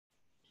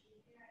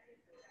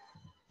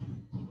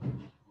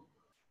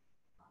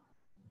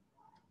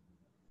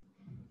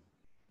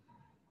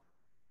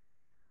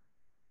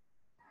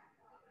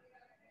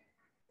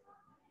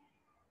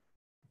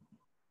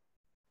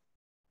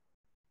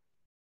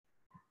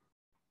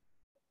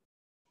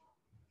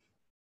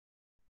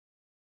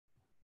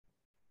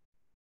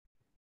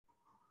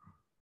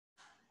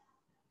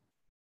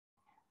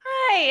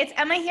It's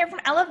Emma here from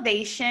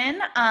Elevation.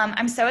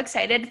 I'm so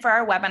excited for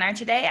our webinar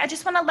today. I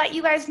just want to let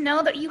you guys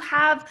know that you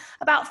have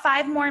about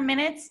 5 more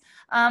minutes.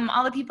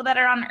 All the people that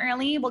are on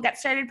early will get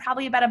started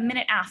probably about a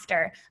minute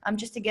after,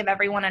 just to give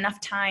everyone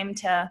enough time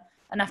to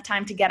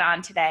get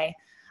on today.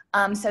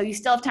 So you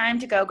still have time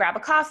to go grab a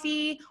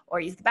coffee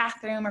or use the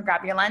bathroom or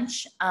grab your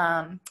lunch.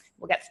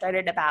 We'll get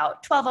started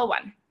about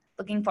 12:01.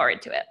 Looking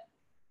forward to it.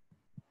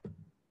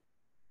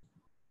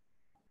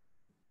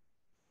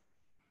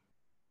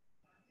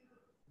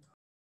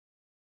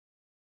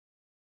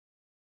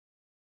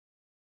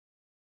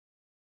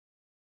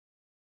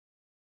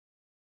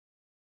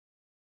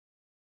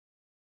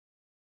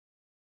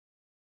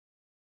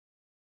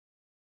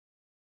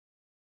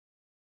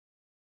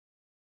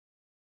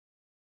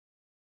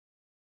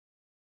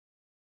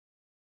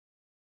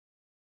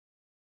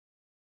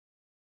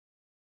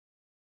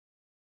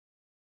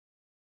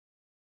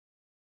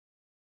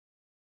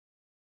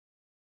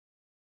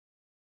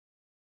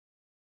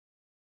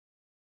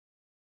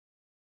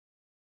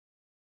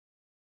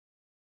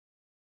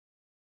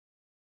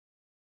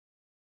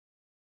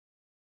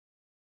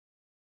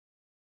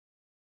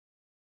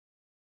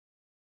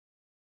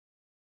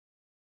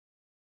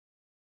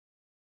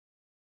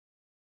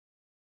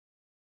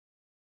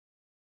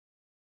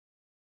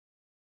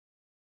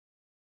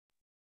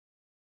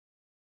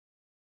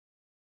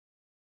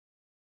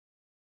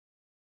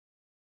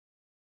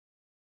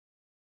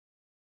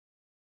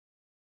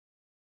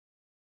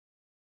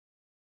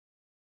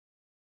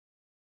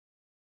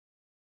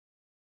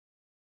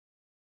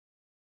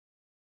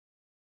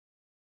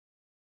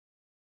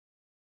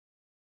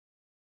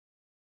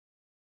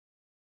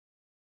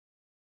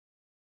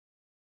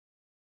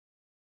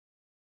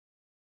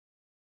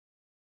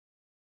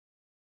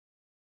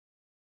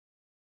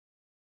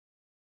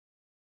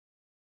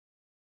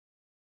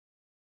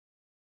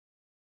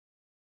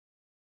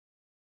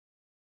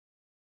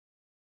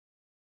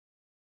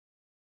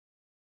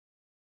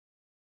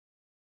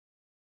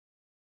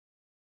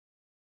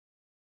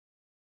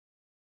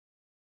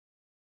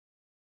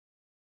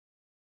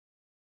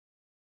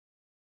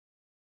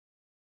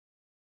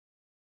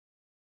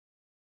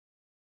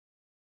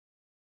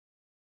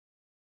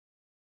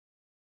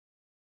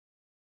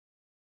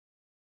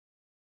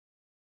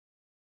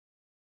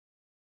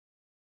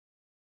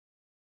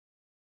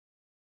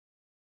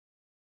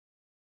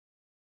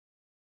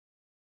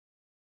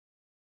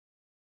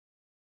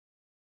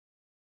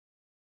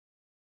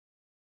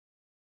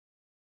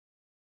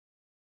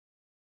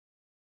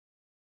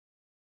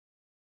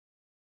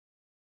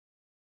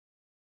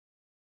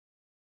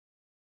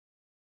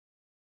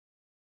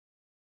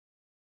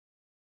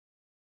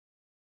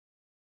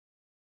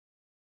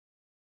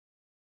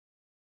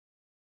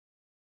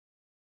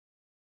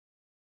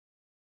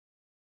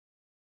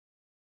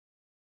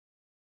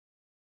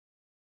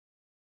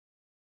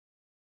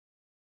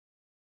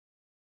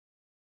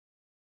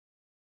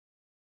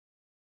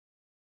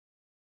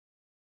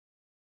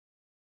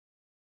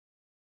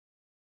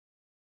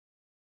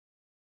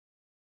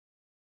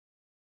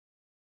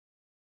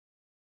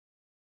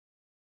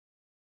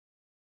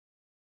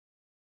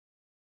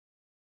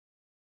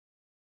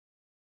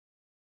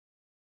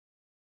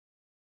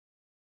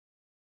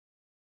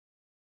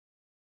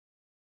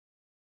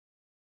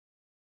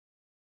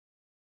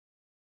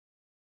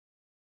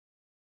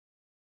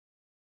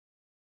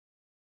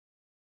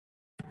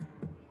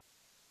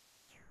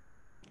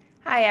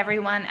 Hi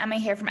everyone, Emma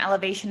here from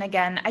Elevation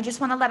again. I just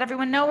want to let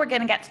everyone know we're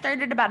going to get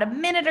started about a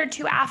minute or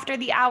two after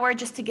the hour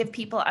just to give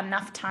people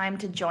enough time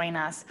to join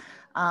us.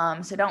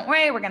 So don't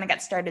worry, we're going to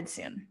get started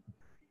soon.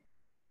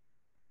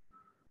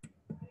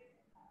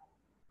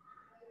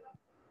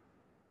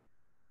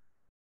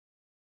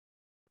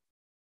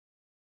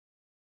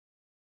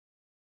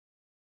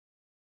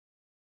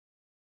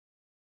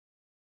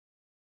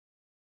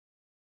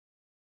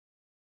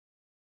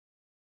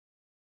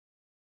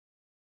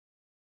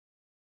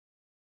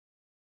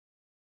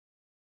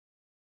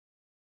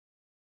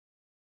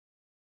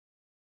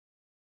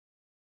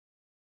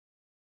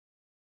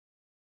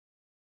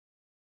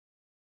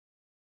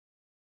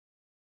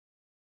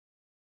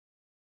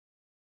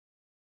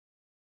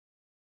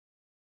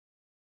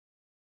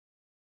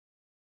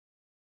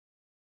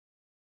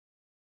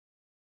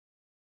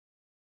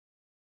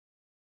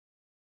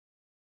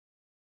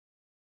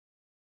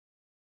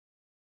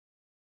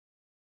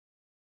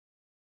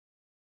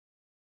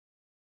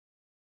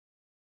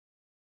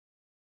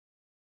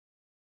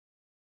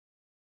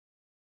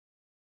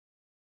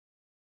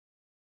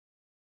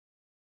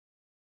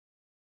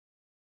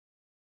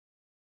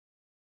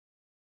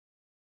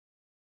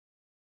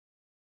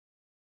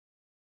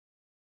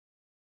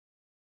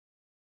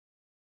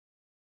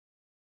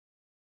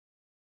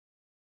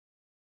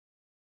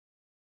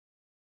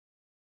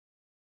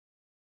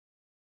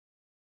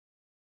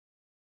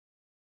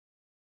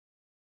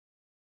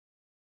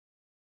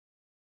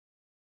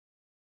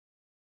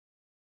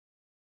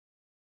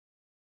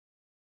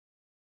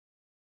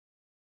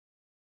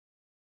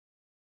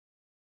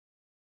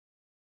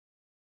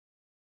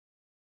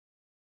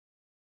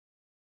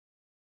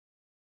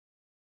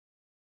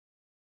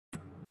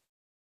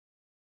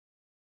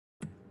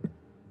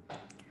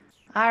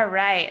 All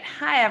right.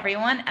 Hi,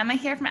 everyone. Emma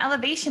here from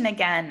Elevation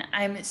again.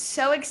 I'm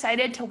so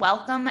excited to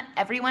welcome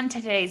everyone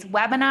to today's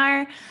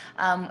webinar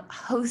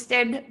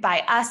hosted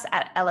by us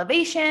at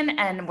Elevation,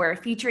 and we're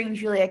featuring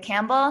Julia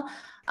Campbell.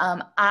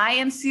 I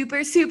am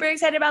super, super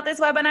excited about this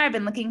webinar. I've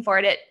been looking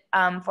forward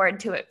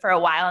to it for a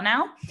while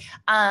now.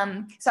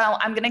 So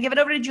I'm going to give it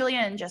over to Julia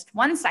in just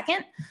 1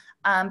 second.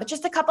 But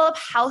just a couple of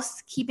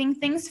housekeeping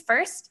things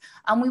first.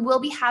 We will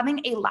be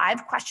having a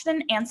live question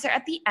and answer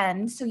at the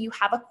end. So you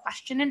have a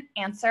question and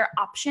answer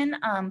option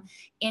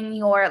in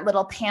your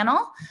little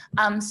panel.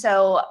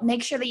 So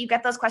make sure that you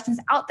get those questions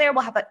out there.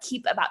 We'll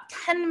keep about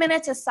 10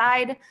 minutes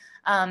aside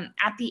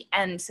at the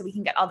end so we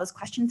can get all those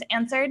questions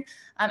answered.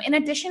 In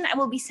addition, I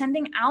will be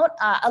sending out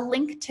a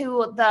link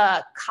to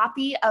the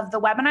copy of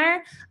the webinar.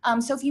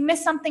 So if you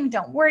miss something,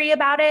 don't worry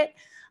about it.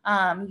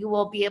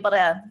 You'll be able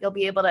to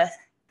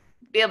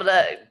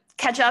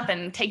catch up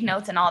and take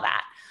notes and all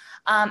that.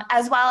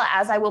 As well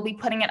as I will be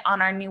putting it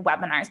on our new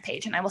webinars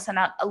page, and I will send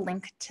out a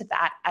link to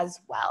that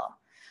as well.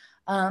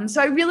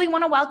 So I really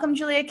want to welcome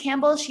Julia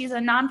Campbell. She's a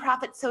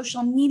nonprofit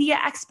social media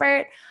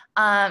expert,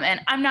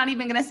 and I'm not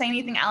even going to say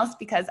anything else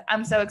because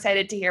I'm so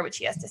excited to hear what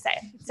she has to say.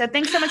 So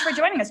thanks so much for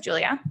joining us,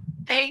 Julia.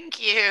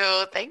 Thank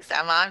you. Thanks,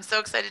 Emma. I'm so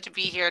excited to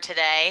be here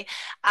today.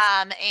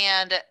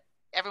 And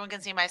everyone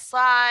can see my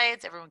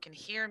slides. Everyone can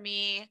hear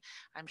me.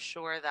 I'm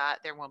sure that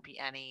there won't be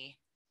any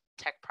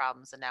tech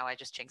problems, and now I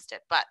just jinxed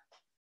it. But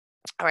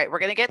all right, we're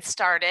going to get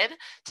started.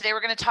 Today,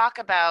 we're going to talk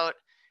about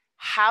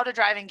how to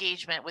drive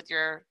engagement with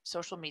your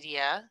social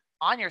media,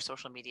 on your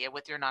social media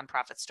with your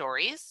nonprofit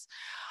stories.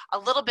 A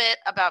little bit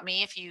about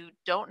me if you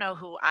don't know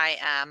who I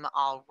am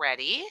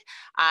already.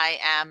 I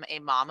am a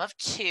mom of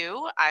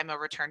 2. I'm a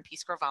returned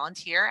Peace Corps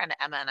volunteer, and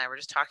Emma and I were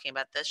just talking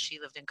about this.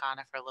 She lived in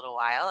Ghana for a little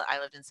while. I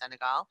lived in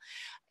Senegal.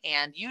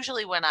 And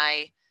usually when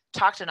I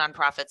talk to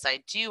nonprofits,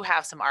 I do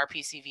have some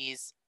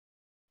RPCVs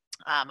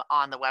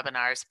on the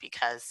webinars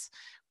because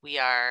we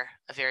are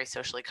a very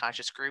socially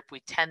conscious group. We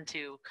tend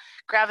to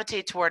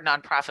gravitate toward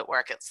nonprofit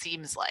work, it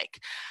seems like.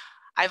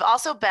 I've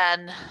also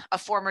been a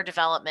former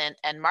development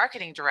and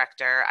marketing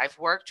director. I've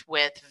worked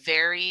with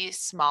very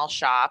small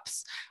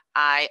shops.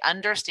 I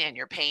understand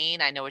your pain.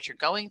 I know what you're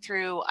going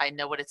through. I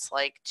know what it's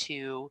like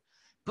to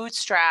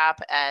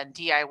bootstrap and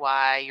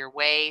DIY your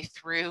way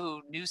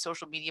through new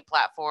social media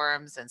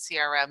platforms and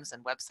CRMs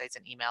and websites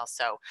and emails.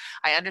 So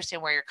I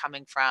understand where you're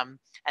coming from.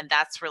 And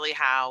that's really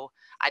how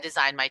I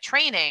design my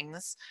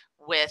trainings,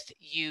 with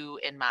you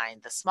in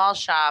mind, the small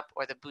shop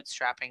or the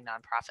bootstrapping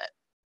nonprofit.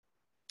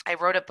 I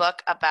wrote a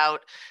book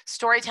about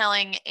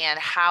storytelling and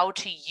how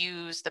to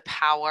use the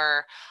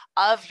power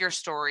of your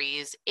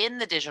stories in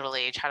the digital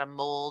age, how to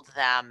mold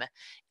them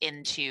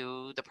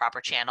into the proper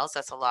channels.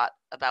 That's a lot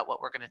about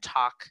what we're going to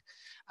talk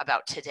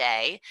about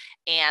today.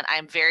 And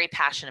I'm very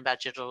passionate about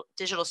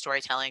digital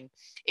storytelling.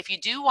 If you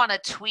do want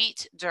to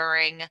tweet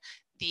during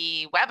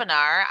the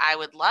webinar, I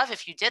would love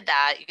if you did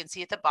that. You can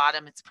see at the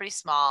bottom, it's pretty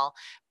small,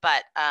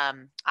 but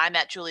I'm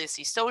at Julia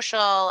C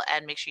Social,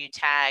 and make sure you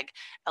tag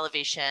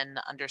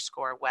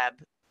elevation_web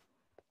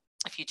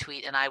if you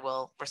tweet, and I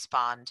will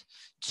respond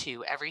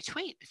to every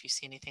tweet if you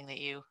see anything that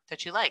you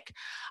like.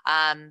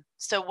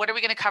 So what are we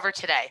going to cover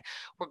today?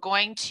 We're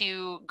going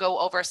to go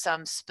over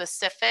some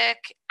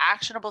specific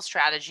actionable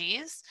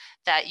strategies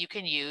that you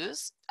can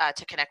use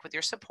to connect with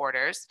your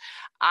supporters.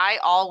 I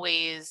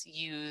always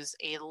use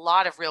a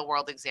lot of real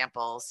world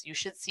examples. You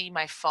should see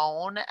my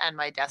phone and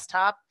my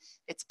desktop.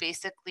 It's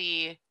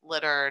basically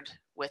littered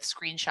with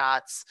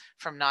screenshots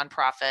from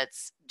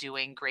nonprofits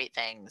doing great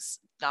things,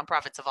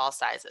 nonprofits of all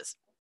sizes.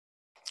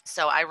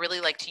 So I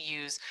really like to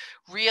use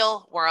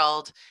real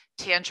world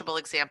tangible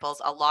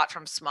examples, a lot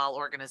from small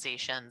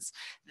organizations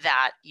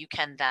that you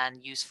can then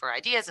use for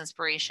ideas,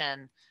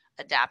 inspiration,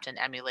 adapt, and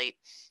emulate.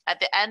 At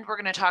the end, we're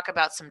going to talk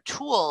about some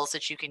tools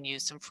that you can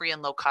use, some free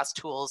and low cost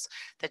tools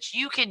that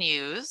you can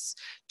use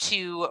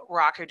to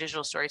rock your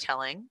digital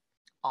storytelling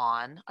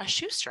on a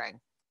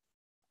shoestring.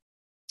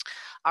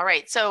 All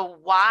right, so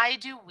why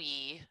do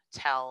we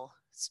tell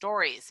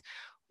stories?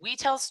 We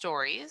tell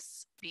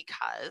stories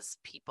because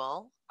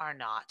people are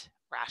not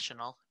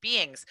rational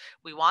beings.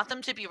 We want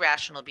them to be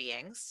rational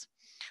beings.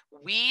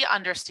 We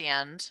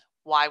understand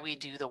why we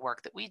do the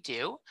work that we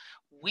do.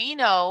 We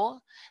know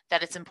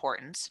that it's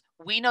important.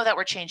 We know that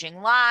we're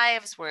changing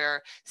lives,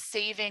 we're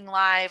saving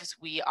lives,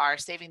 we are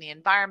saving the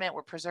environment,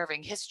 we're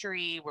preserving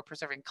history, we're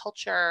preserving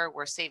culture,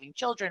 we're saving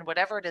children,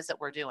 whatever it is that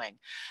we're doing.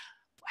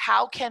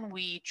 How can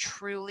we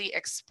truly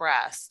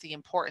express the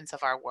importance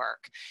of our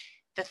work?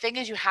 The thing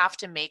is, you have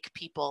to make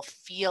people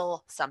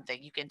feel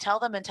something. You can tell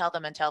them and tell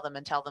them and tell them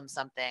and tell them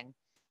something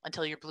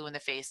until you're blue in the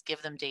face,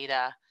 give them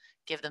data,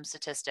 give them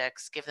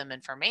statistics, give them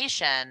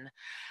information.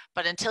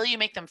 But until you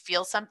make them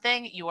feel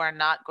something, you are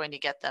not going to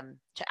get them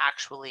to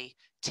actually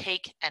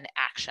take an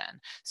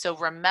action. So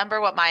remember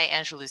what Maya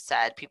Angelou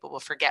said: people will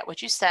forget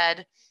what you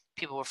said,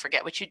 people will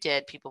forget what you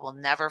did, people will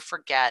never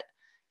forget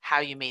how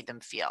you made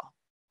them feel.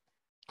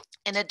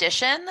 In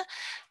addition,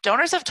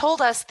 donors have told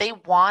us they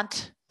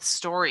want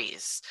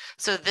stories.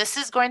 So this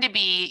is going to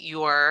be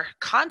your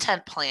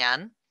content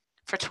plan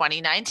for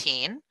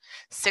 2019,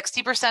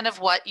 60% of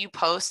what you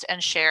post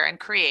and share and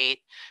create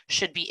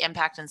should be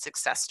impact and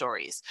success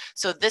stories.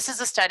 So this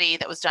is a study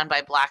that was done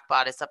by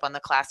Blackbot. It's up on the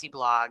Classy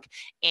blog.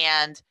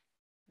 And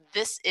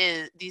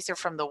these are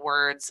from the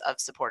words of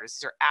supporters.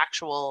 These are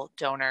actual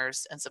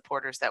donors and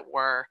supporters that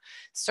were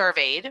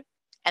surveyed,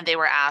 and they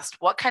were asked,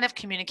 what kind of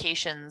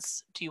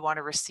communications do you want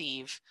to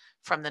receive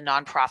from the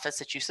nonprofits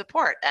that you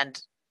support?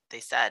 And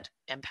they said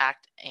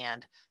impact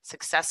and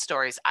success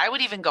stories. I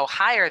would even go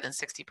higher than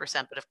 60%,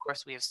 but of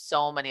course we have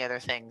so many other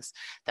things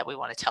that we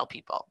want to tell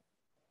people.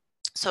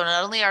 So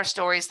not only are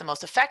stories the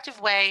most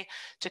effective way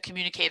to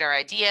communicate our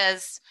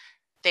ideas,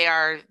 they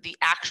are the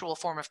actual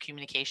form of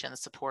communication the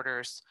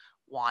supporters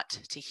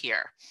want to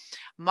hear.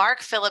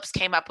 Mark Phillips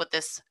came up with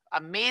this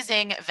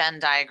amazing Venn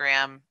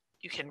diagram.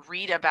 You can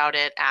read about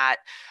it at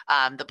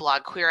the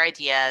blog Queer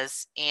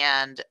Ideas,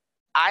 and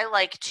I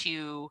like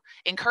to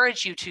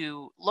encourage you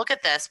to look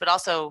at this, but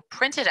also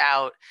print it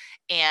out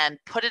and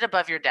put it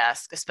above your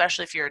desk,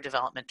 especially if you're a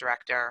development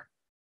director,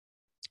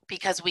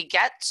 because we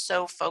get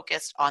so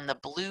focused on the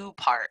blue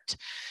part,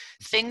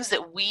 things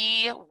that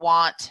we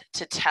want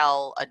to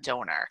tell a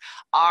donor,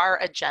 our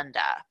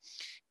agenda.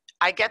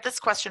 I get this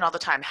question all the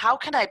time. How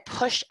can I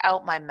push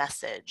out my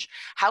message?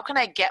 How can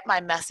I get my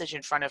message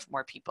in front of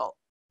more people?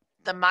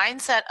 The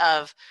mindset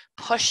of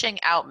pushing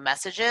out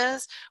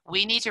messages,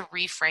 we need to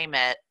reframe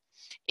it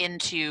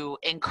into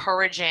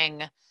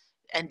encouraging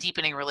and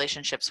deepening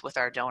relationships with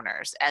our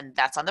donors. And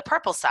that's on the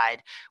purple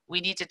side.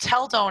 We need to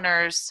tell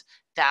donors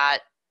that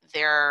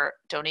their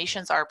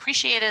donations are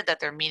appreciated, that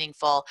they're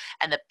meaningful,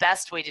 and the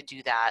best way to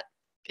do that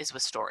is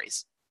with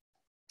stories.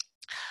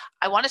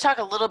 I want to talk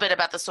a little bit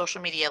about the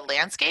social media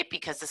landscape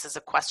because this is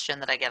a question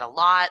that I get a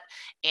lot,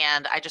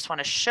 and I just want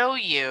to show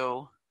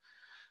you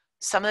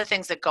some of the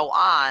things that go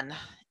on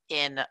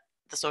in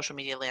the social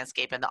media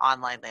landscape and the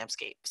online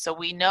landscape. So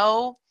we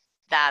know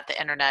that the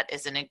internet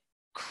is an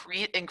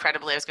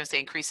incredibly, I was going to say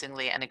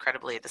increasingly and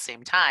incredibly at the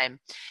same time,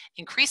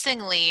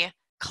 increasingly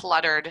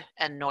cluttered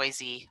and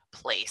noisy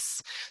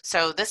place.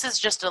 So this is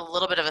just a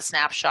little bit of a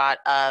snapshot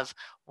of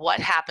what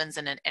happens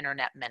in an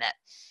internet minute.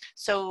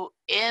 So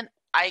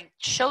I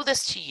show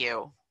this to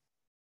you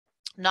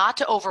not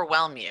to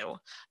overwhelm you,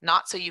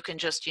 not so you can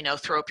just,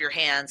 throw up your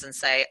hands and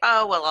say,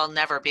 oh, well, I'll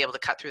never be able to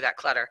cut through that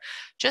clutter.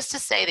 Just to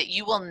say that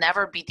you will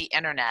never beat the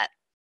internet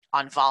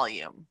on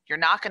volume. You're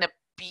not going to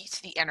beat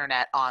the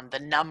internet on the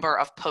number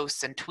of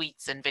posts and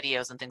tweets and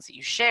videos and things that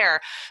you share,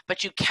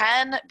 but you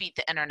can beat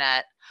the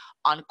internet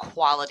on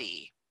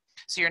quality.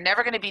 So you're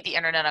never going to beat the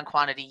internet on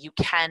quantity. You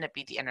can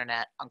beat the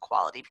internet on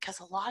quality, because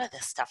a lot of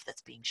this stuff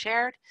that's being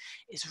shared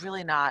is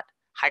really not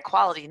high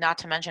quality, not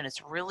to mention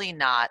it's really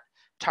not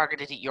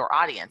targeted at your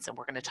audience. And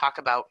we're going to talk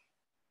about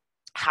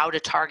how to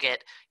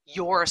target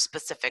your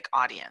specific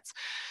audience.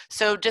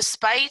 So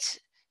despite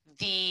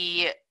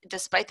the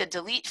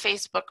delete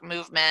Facebook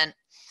movement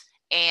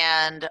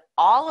and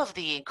all of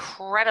the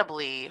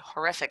incredibly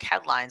horrific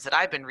headlines that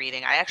I've been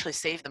reading, I actually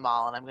saved them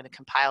all and I'm going to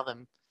compile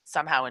them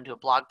somehow into a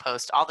blog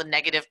post. All the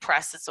negative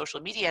press that social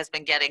media has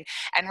been getting,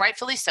 and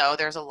rightfully so.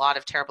 There's a lot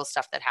of terrible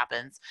stuff that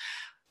happens.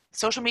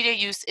 Social media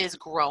use is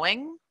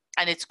growing,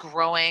 and it's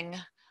growing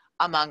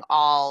among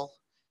all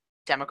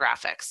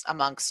demographics,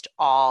 amongst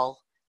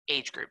all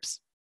age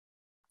groups.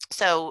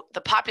 So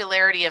the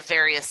popularity of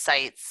various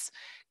sites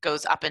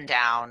goes up and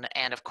down,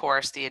 and of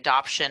course the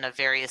adoption of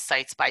various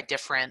sites by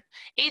different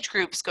age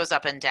groups goes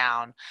up and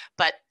down.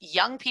 But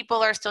young people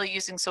are still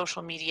using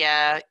social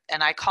media,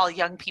 and I call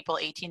young people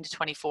 18 to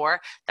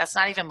 24. That's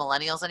not even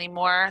millennials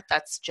anymore.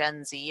 That's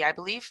Gen Z, I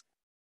believe.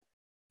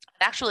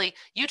 Actually,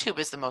 YouTube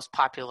is the most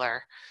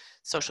popular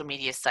social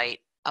media site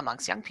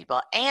amongst young people,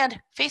 and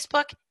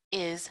Facebook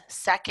is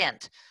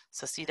second.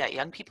 So see that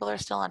young people are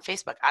still on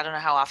Facebook. I don't know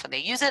how often they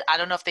use it. I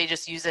don't know if they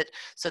just use it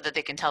so that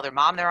they can tell their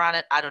mom they're on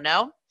it. I don't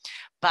know,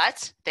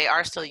 but they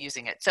are still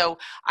using it. So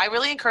I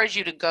really encourage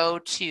you to go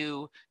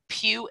to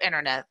Pew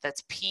Internet,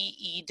 that's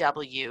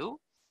P-E-W,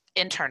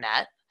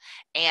 Internet,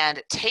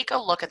 and take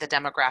a look at the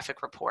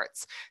demographic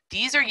reports.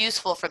 These are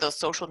useful for those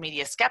social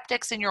media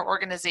skeptics in your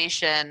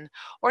organization,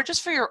 or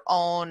just for your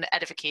own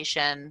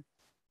edification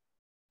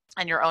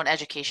and your own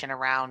education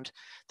around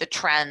the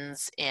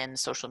trends in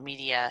social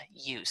media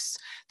use.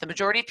 The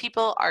majority of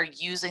people are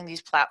using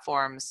these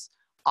platforms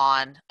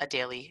on a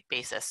daily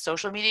basis.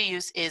 Social media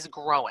use is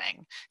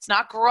growing. It's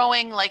not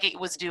growing like it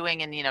was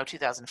doing in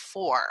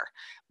 2004,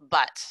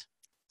 but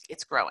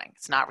it's growing.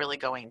 It's not really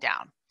going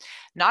down.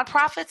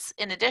 Nonprofits,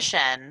 in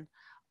addition,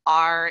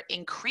 are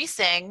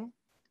increasing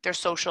their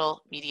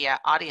social media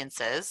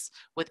audiences,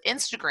 with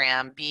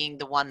Instagram being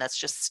the one that's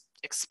just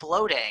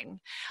exploding.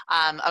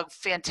 A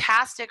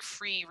fantastic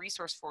free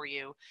resource for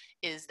you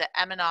is the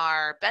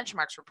M&R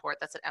Benchmarks report.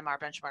 That's at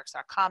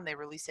mrbenchmarks.com. They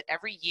release it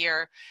every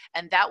year,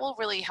 and that will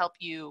really help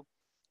you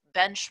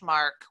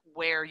benchmark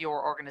where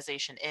your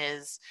organization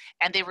is.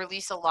 And they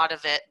release a lot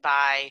of it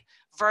by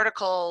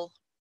vertical,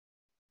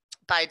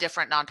 by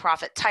different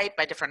nonprofit type,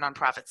 by different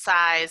nonprofit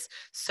size.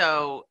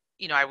 So,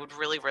 I would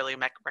really, really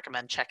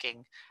recommend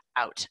checking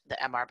out the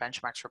MR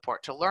Benchmarks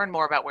report to learn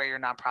more about where your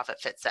nonprofit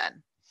fits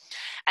in.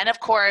 And of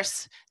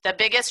course, the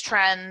biggest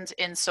trend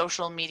in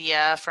social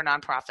media for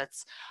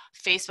nonprofits,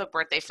 Facebook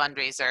birthday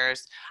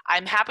fundraisers.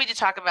 I'm happy to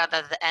talk about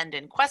that at the end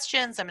in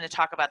questions. I'm going to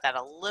talk about that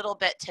a little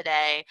bit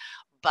today,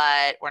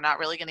 but we're not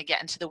really going to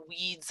get into the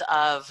weeds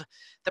of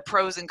the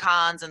pros and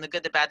cons and the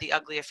good, the bad, the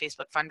ugly of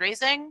Facebook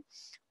fundraising.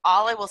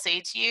 All I will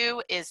say to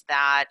you is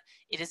that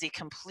it is a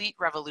complete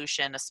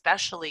revolution,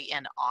 especially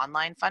in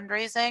online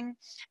fundraising,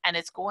 and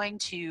it's going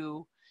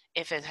to,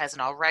 if it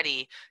hasn't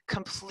already,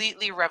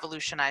 completely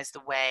revolutionize the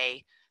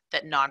way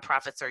that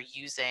nonprofits are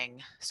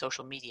using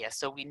social media.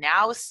 So we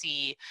now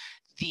see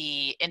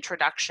the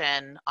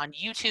introduction on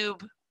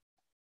YouTube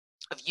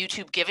of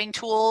YouTube giving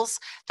tools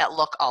that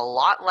look a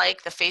lot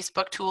like the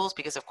Facebook tools,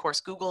 because of course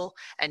Google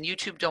and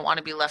YouTube don't want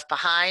to be left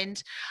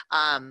behind.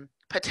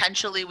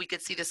 Potentially we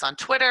could see this on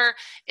Twitter.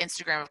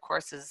 Instagram, of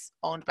course, is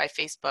owned by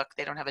Facebook.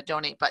 They don't have a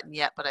donate button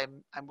yet, but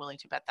I'm willing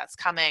to bet that's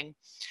coming.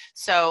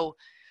 So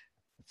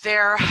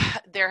there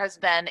has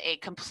been a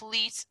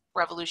complete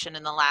revolution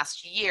in the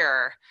last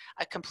year,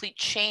 a complete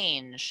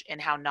change in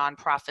how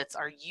nonprofits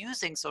are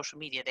using social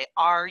media. They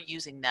are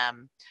using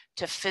them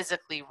to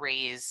physically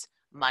raise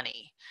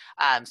money.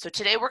 So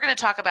today we're going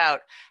to talk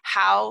about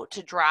how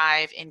to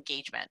drive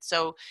engagement.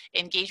 So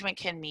engagement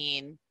can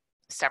mean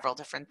several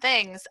different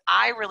things.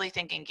 I really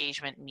think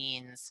engagement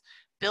means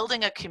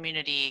building a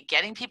community,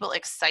 getting people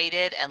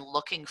excited and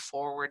looking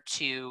forward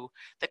to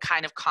the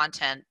kind of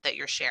content that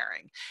you're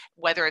sharing,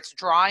 whether it's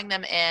drawing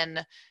them in,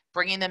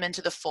 bringing them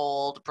into the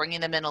fold,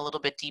 bringing them in a little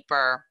bit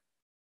deeper,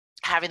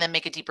 having them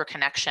make a deeper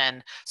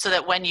connection, so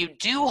that when you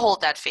do hold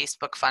that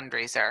Facebook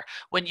fundraiser,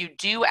 when you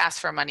do ask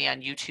for money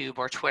on YouTube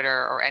or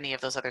Twitter or any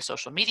of those other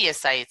social media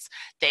sites,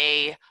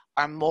 they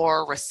are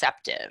more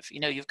receptive.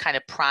 You know, you've kind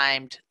of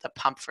primed the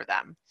pump for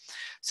them.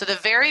 So the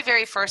very,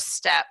 very first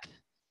step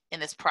in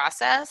this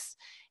process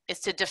is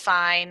to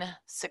define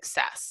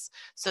success.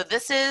 So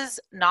this is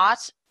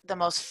not the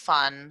most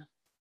fun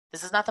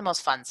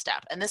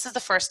step. And this is the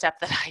first step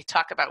that I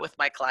talk about with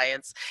my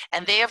clients.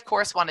 And they, of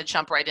course, want to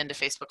jump right into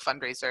Facebook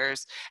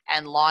fundraisers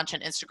and launch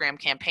an Instagram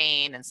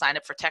campaign and sign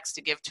up for text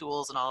to give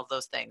tools and all of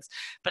those things.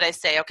 But I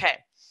say, okay,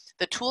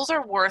 the tools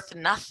are worth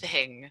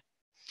nothing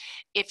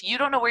if you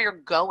don't know where you're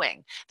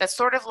going. That's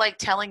sort of like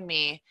telling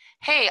me,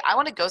 hey, I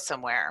want to go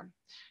somewhere.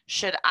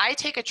 Should I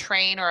take a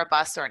train or a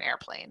bus or an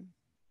airplane?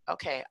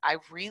 Okay, I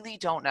really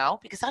don't know,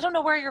 because I don't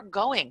know where you're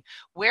going.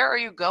 Where are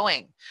you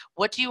going?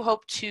 What do you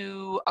hope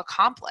to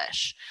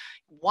accomplish?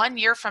 1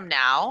 year from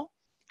now,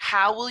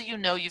 how will you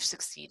know you've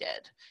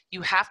succeeded?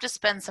 You have to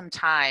spend some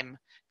time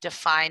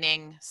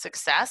defining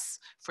success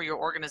for your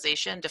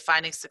organization,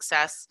 defining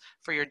success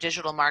for your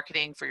digital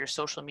marketing, for your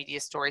social media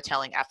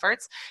storytelling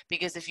efforts,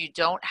 because if you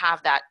don't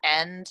have that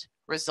end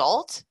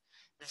result,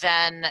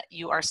 then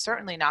you are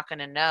certainly not going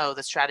to know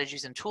the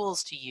strategies and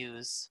tools to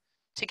use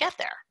to get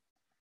there.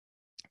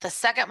 The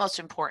second most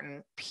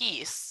important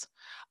piece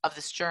of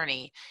this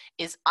journey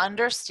is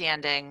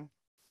understanding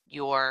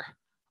your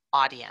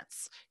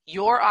audience.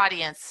 Your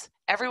audience,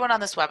 everyone on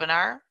this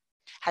webinar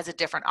has a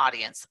different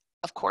audience.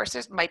 Of course,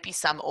 there might be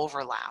some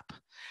overlap,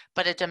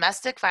 but a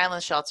domestic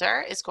violence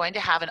shelter is going to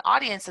have an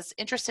audience that's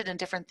interested in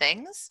different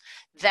things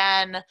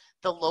than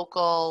the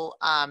local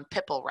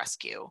pit bull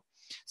rescue.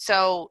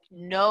 So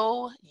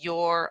know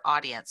your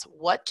audience.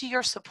 What do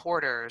your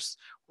supporters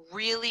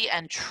really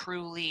and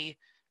truly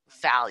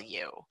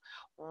value?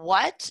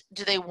 What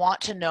do they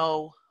want to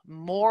know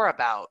more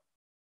about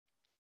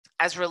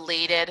as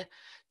related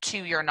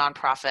to your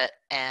nonprofit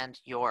and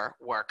your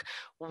work?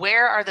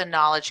 Where are the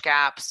knowledge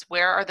gaps?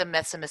 Where are the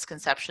myths and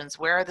misconceptions?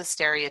 Where are the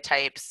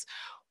stereotypes?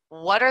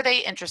 What are they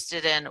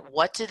interested in?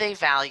 What do they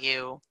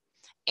value?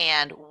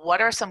 And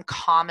what are some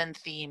common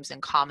themes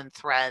and common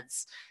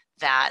threads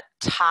that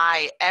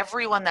tie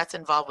everyone that's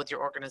involved with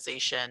your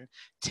organization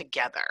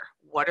together?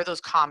 What are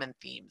those common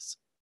themes?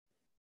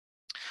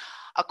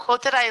 A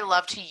quote that I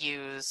love to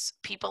use,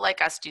 people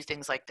like us do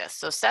things like this.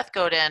 So Seth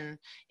Godin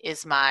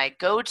is my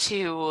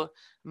go-to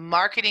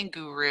marketing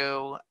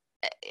guru.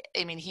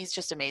 I mean, he's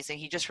just amazing.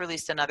 He just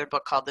released another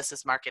book called This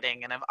is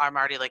Marketing, and I'm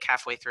already like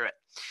halfway through it.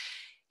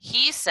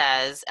 He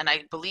says, and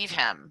I believe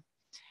him,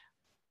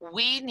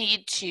 we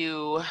need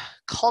to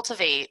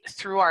cultivate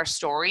through our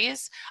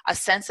stories a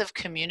sense of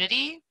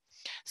community,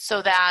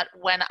 so that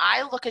when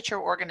I look at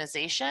your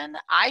organization,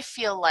 I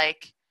feel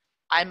like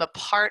I'm a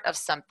part of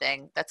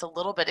something that's a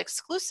little bit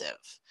exclusive.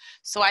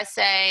 So I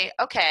say,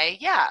 okay,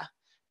 yeah,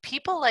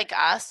 people like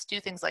us do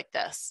things like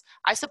this.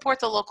 I support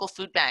the local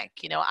food bank.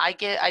 You know, I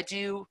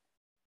do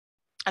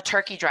a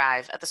turkey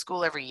drive at the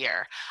school every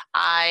year.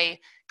 I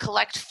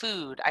collect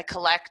food. I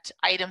collect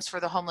items for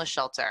the homeless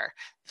shelter.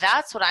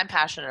 That's what I'm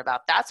passionate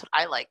about. That's what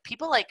I like.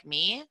 People like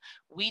me,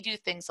 we do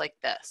things like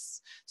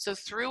this. So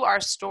through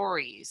our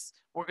stories,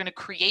 we're going to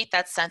create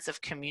that sense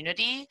of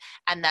community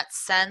and that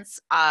sense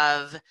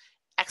of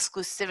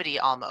exclusivity,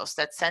 almost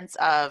that sense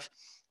of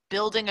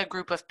building a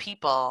group of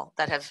people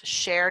that have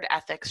shared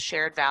ethics,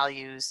 shared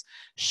values,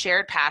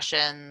 shared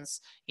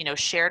passions, you know,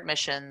 shared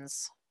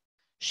missions,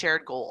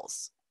 shared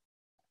goals.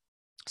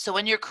 So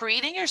when you're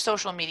creating your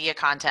social media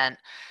content,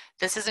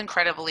 this is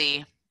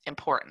incredibly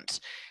important.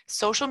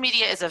 Social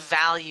media is a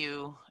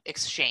value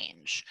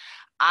exchange.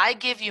 I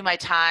give you my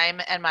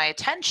time and my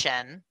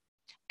attention,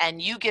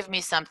 and you give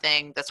me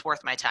something that's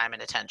worth my time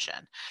and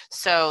attention.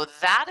 So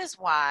that is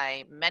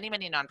why many,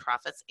 many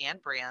nonprofits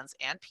and brands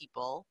and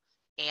people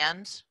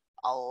and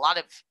a lot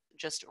of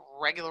just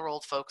regular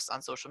old folks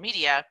on social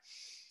media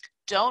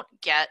don't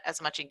get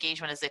as much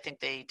engagement as they think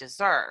they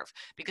deserve,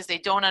 because they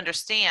don't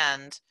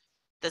understand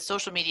that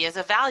social media is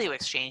a value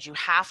exchange. You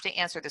have to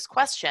answer this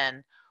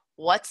question,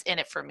 what's in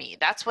it for me?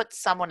 That's what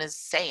someone is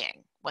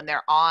saying when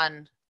they're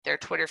on their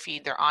Twitter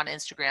feed, they're on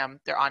Instagram,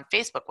 they're on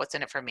Facebook. What's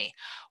in it for me?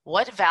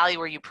 What value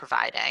are you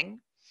providing?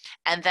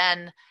 And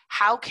then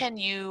how can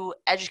you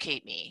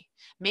educate me?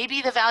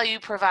 Maybe the value you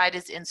provide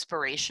is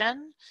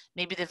inspiration.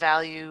 Maybe the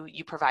value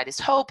you provide is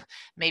hope.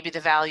 Maybe the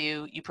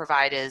value you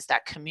provide is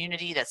that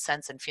community, that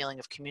sense and feeling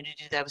of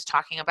community that I was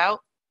talking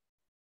about.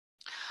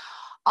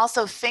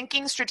 Also,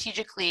 thinking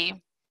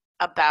strategically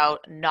about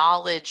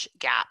knowledge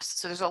gaps.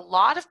 So there's a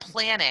lot of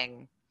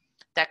planning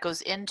that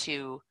goes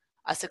into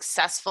a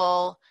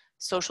successful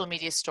social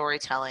media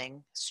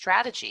storytelling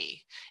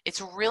strategy.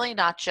 It's really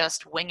not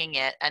just winging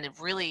it, and it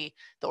really,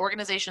 the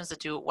organizations that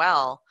do it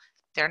well,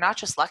 they're not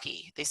just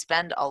lucky. They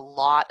spend a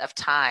lot of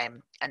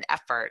time and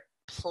effort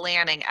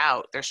planning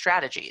out their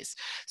strategies.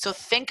 So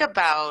think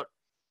about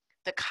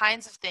the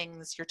kinds of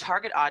things your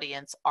target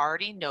audience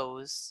already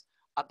knows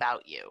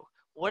about you.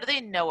 What do they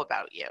know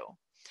about you?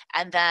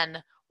 And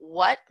then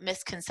what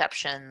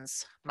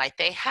misconceptions might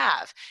they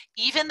have?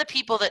 Even the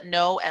people that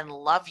know and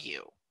love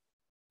you,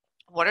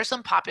 what are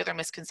some popular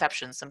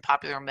misconceptions, some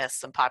popular myths,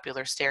 some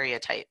popular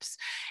stereotypes?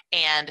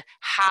 And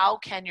how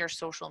can your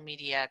social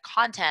media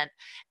content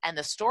and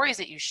the stories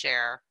that you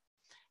share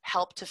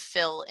help to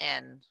fill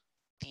in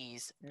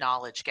these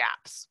knowledge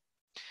gaps?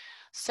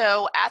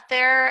 So at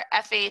their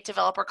F8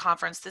 developer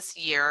conference this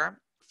year,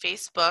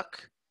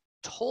 Facebook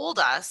told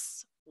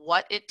us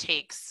what it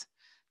takes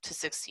to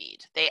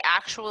succeed. They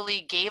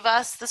actually gave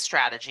us the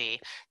strategy.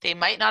 They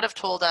might not have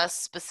told us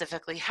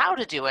specifically how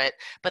to do it,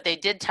 but they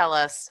did tell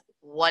us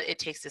what it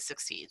takes to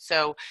succeed.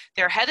 So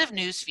their head of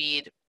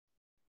newsfeed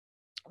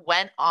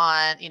went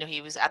on,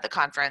 he was at the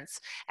conference,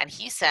 and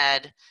he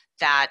said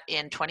that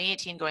in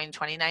 2018 going to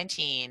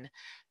 2019,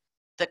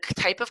 the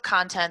type of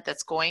content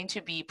that's going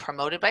to be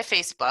promoted by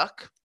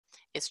Facebook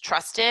is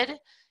trusted,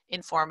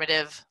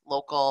 informative,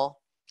 local,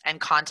 and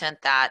content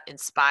that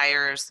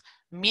inspires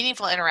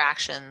meaningful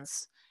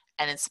interactions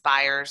and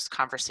inspires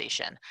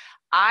conversation.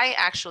 I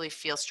actually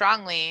feel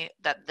strongly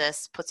that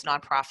this puts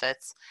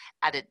nonprofits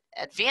at an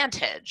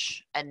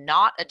advantage and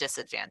not a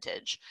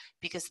disadvantage,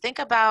 because think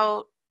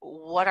about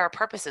what our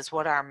purpose is,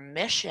 what our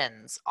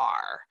missions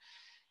are,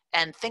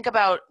 and think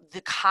about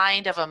the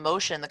kind of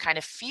emotion, the kind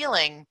of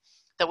feeling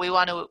that we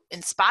want to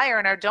inspire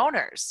in our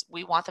donors.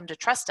 We want them to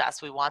trust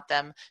us. We want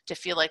them to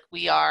feel like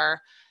we are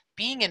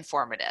being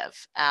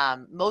informative.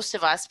 Most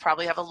of us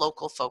probably have a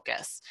local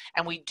focus,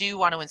 and we do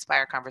want to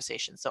inspire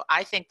conversation. So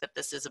I think that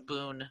this is a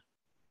boon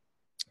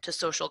to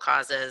social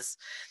causes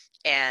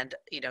and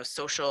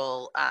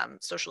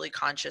socially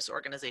conscious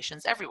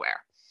organizations everywhere.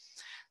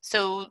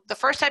 So the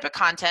first type of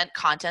content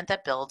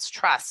that builds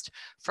trust.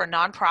 For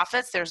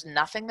nonprofits, there's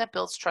nothing that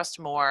builds trust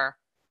more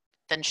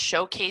than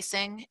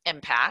showcasing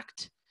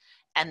impact.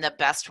 And the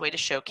best way to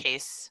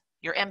showcase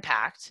your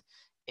impact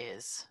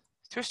is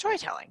through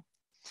storytelling.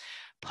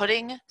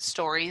 Putting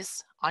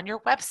stories on your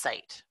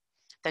website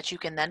that you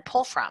can then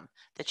pull from,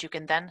 that you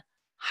can then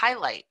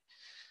highlight.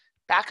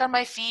 Back on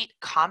My Feet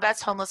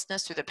combats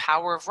homelessness through the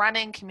power of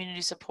running,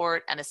 community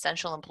support, and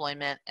essential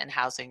employment and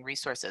housing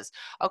resources.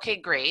 Okay,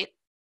 great.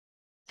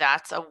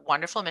 That's a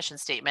wonderful mission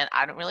statement.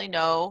 I don't really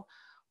know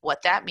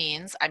what that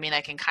means. I mean,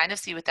 I can kind of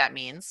see what that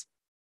means.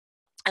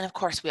 And of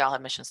course, we all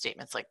have mission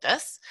statements like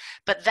this.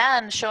 But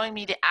then showing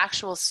me the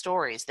actual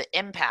stories, the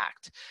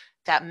impact,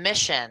 that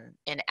mission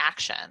in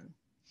action.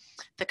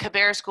 The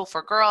Caber School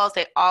for Girls,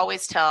 they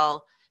always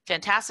tell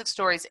fantastic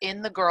stories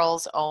in the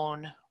girls'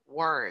 own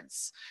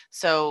words.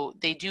 So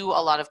they do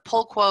a lot of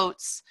pull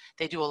quotes,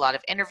 they do a lot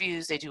of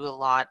interviews, they do a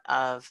lot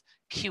of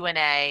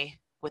Q&A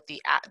with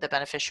the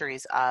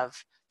beneficiaries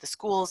of the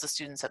schools, the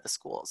students at the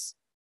schools.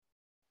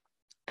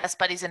 Best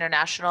Buddies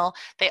International,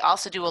 they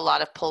also do a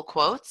lot of pull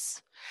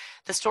quotes.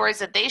 The stories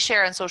that they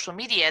share on social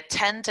media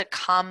tend to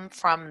come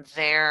from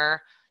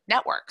their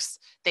networks.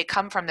 They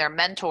come from their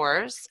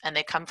mentors and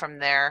they come from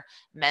their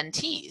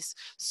mentees.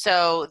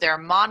 So they're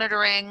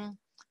monitoring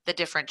the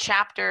different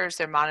chapters,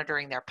 they're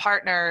monitoring their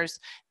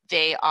partners,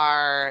 they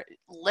are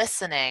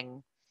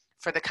listening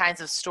for the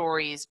kinds of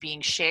stories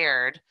being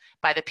shared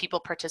by the people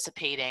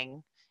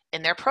participating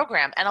in their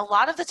program. And a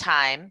lot of the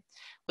time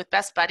with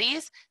Best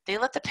Buddies, they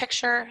let the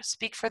picture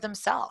speak for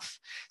themselves.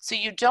 So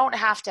you don't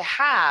have to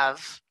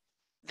have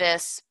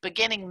this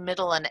beginning,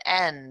 middle, and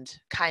end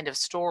kind of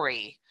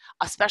story,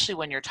 especially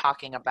when you're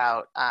talking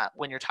about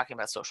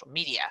social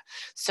media.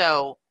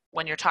 So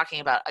when you're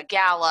talking about a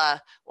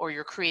gala or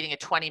you're creating a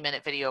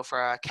 20-minute video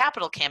for a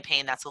capital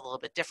campaign, that's a little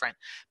bit different.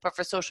 But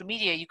for social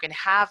media, you can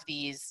have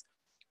these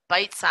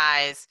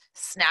bite-sized,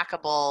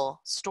 snackable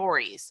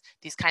stories,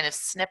 these kind of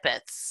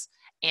snippets,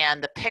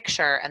 and the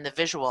picture and the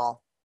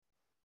visual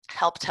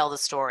help tell the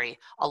story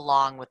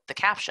along with the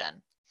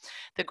caption.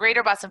 The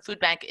Greater Boston Food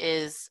Bank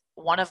is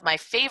one of my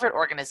favorite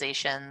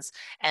organizations,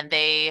 and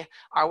they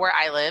are where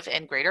I live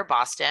in Greater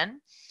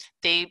Boston.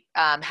 They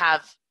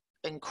have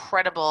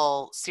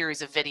incredible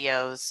series of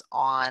videos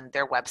on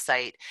their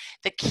website.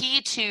 The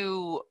key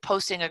to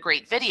posting a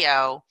great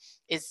video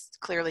is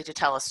clearly to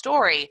tell a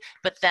story,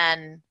 but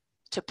then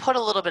to put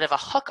a little bit of a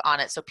hook on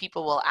it so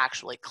people will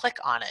actually click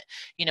on it.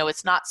 You know,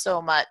 it's not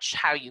so much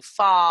how you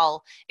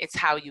fall, it's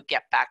how you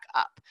get back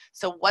up.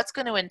 So what's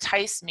going to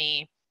entice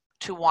me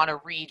to want to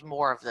read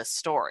more of this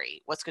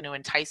story? What's going to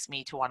entice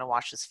me to want to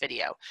watch this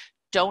video?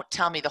 Don't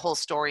tell me the whole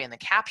story in the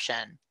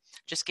caption.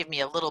 Just give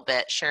me a little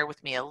bit, share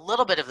with me a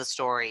little bit of the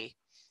story,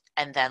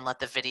 and then let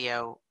the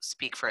video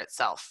speak for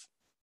itself.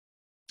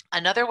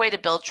 Another way to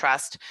build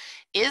trust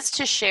is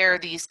to share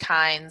these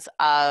kinds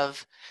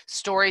of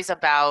stories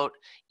about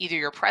either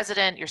your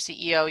president, your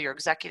CEO, your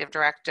executive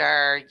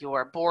director,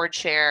 your board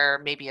chair,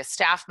 maybe a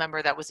staff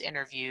member that was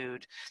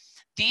interviewed.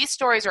 These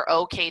stories are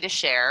okay to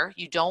share.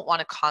 You don't want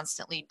to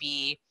constantly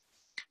be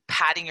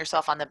patting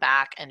yourself on the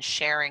back and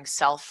sharing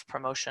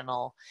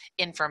self-promotional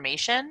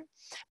information.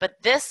 But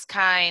this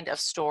kind of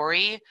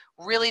story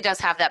really does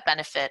have that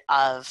benefit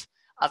of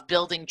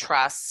building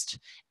trust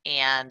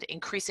and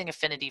increasing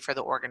affinity for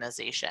the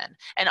organization.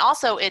 And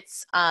also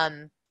it's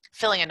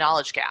filling a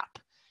knowledge gap.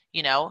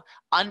 You know,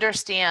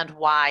 understand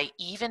why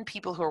even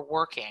people who are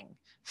working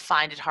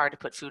find it hard to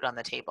put food on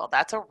the table.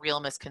 That's a real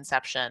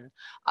misconception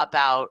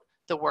about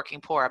the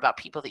working poor, about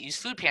people that use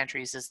food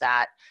pantries, is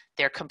that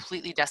they're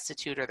completely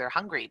destitute or they're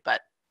hungry,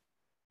 but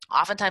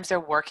oftentimes they're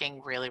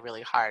working really,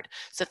 really hard.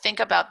 So think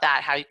about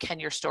that. How can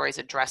your stories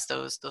address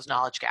those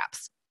knowledge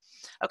gaps?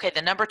 Okay,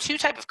 the number 2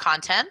 type of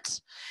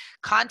content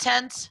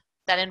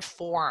that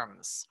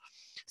informs.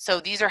 So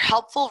these are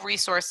helpful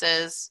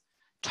resources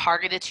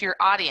targeted to your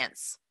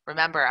audience.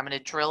 Remember, I'm going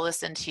to drill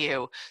this into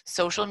you.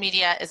 Social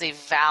media is a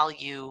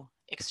value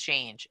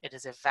exchange. It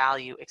is a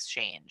value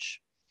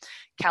exchange.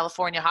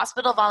 California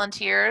hospital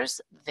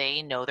volunteers,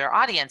 they know their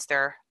audience.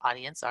 Their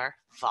audience are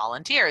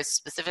volunteers,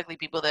 specifically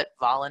people that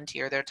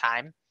volunteer their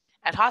time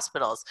at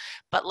hospitals.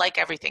 But like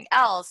everything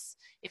else,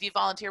 if you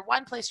volunteer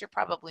one place, you're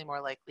probably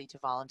more likely to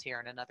volunteer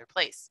in another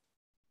place.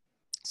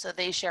 So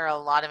they share a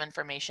lot of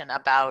information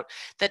about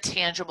the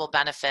tangible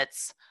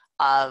benefits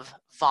of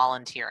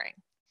volunteering.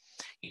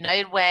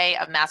 United Way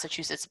of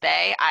Massachusetts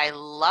Bay, I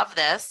love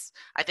this.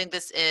 I think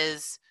this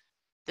is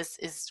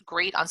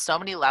great on so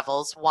many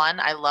levels. One,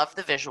 I love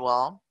the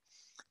visual.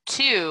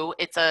 2,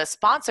 it's a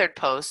sponsored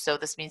post, so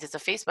this means it's a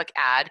Facebook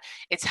ad.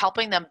 It's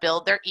helping them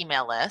build their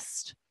email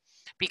list,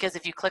 because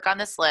if you click on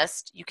this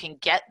list, you can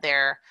get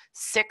their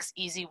 6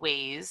 easy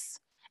ways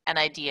and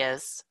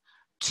ideas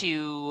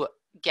to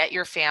get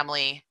your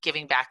family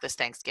giving back this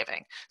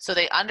Thanksgiving. So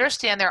they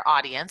understand their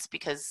audience,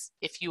 because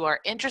if you are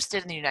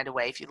interested in the United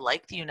Way, if you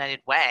like the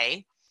United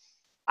Way,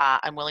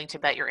 I'm willing to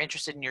bet you're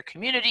interested in your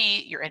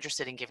community, you're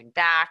interested in giving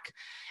back,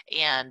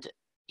 and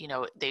you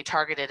know, they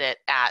targeted it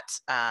at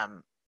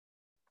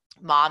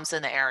moms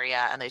in the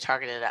area, and they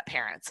targeted it at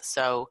parents.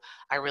 So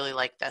I really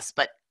like this,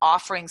 but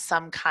offering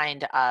some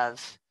kind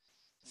of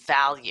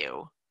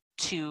value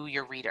to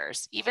your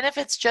readers, even if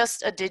it's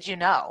just a did you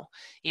know,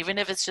 even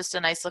if it's just a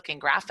nice looking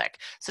graphic.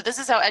 So this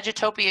is how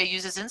Edutopia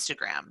uses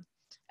Instagram.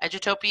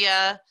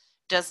 Edutopia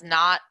is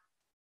not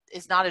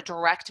a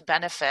direct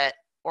benefit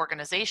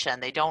organization.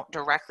 They don't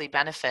directly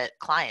benefit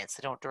clients.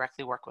 They don't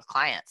directly work with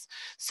clients.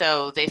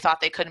 So they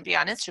thought they couldn't be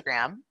on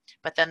Instagram,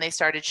 but then they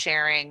started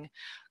sharing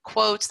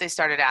quotes, they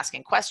started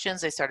asking questions,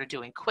 they started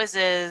doing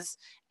quizzes,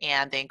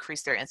 and they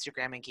increased their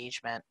Instagram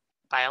engagement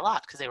by a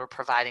lot because they were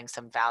providing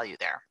some value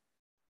there.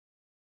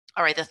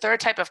 All right, the third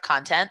type of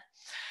content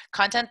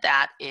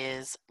that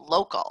is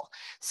local.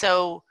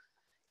 So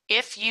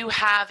if you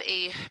have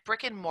a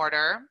brick and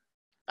mortar,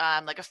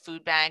 like a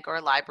food bank or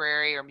a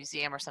library or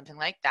museum or something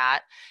like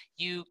that,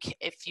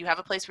 if you have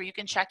a place where you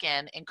can check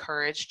in,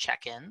 encourage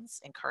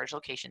check-ins, encourage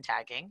location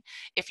tagging.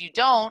 If you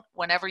don't,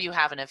 whenever you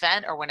have an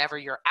event or whenever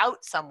you're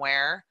out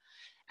somewhere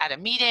at a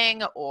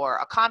meeting or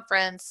a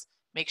conference,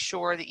 make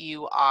sure that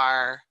you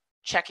are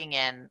checking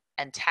in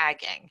and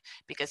tagging,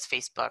 because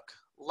Facebook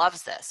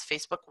loves this.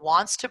 Facebook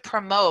wants to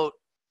promote,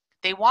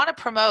 they want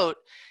to promote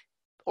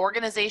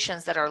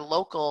organizations that are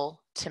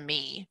local to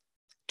me.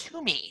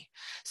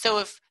 So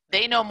if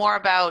they know more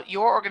about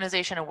your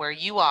organization and where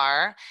you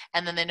are,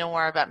 and then they know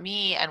more about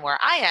me and where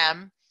I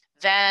am,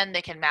 then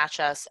they can match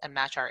us and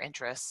match our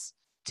interests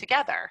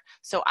together.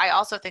 So I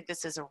also think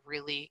this is a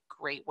really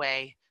great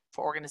way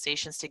for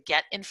organizations to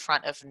get in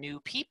front of new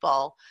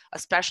people,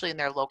 especially in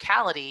their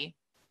locality,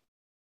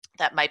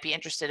 that might be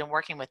interested in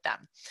working with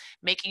them.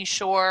 Making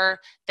sure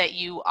that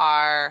you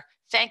are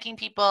thanking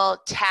people,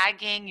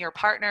 tagging your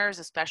partners,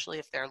 especially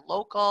if they're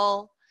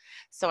local.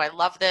 So I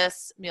love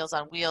this. Meals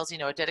on Wheels, you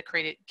know,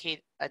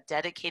 a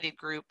dedicated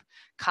group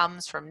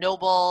comes from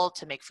Noble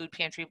to make food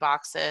pantry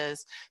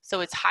boxes.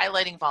 So it's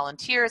highlighting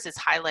volunteers, it's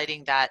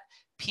highlighting that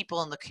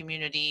people in the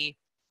community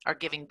are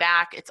giving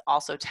back. It's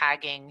also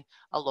tagging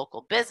a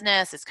local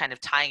business. It's kind of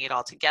tying it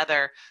all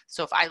together.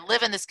 So if I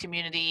live in this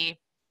community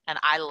and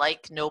I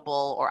like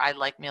Noble or I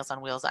like Meals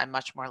on Wheels, I'm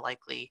much more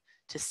likely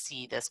to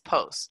see this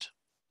post.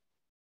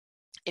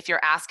 If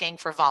you're asking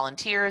for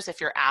volunteers,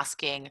 if you're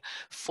asking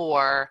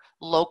for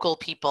local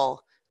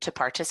people to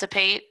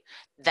participate,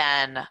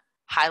 then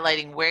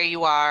highlighting where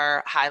you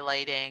are,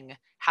 highlighting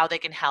how they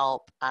can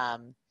help,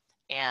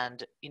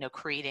 and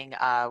creating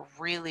a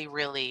really,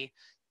 really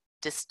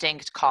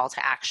distinct call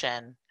to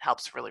action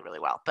helps really, really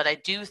well. But I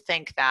do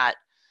think that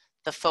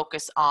the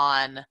focus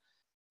on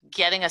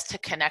getting us to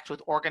connect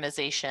with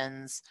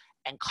organizations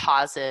and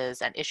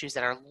causes and issues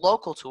that are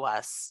local to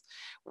us,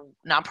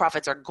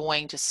 nonprofits are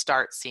going to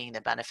start seeing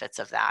the benefits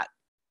of that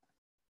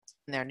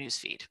in their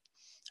newsfeed.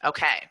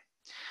 Okay.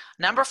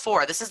 Number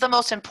 4, this is the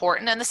most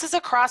important, and this is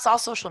across all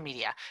social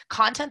media,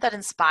 content that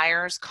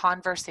inspires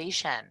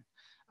conversation.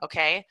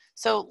 Okay,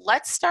 so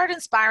let's start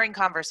inspiring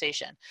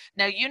conversation.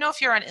 Now,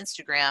 if you're on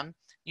Instagram,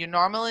 you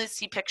normally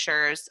see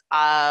pictures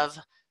of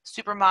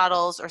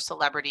supermodels or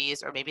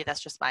celebrities, or maybe that's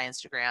just my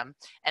Instagram,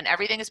 and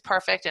everything is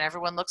perfect and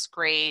everyone looks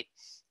great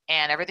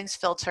and everything's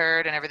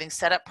filtered and everything's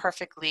set up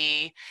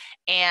perfectly.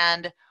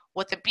 And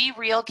what the Be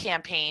Real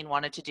campaign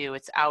wanted to do,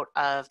 it's out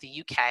of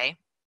the UK,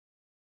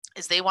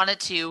 is they wanted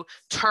to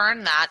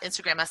turn that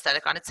Instagram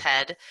aesthetic on its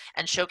head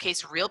and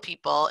showcase real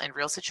people in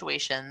real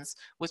situations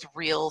with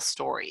real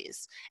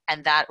stories.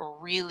 And that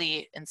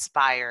really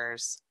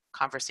inspires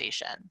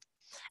conversation.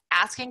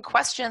 Asking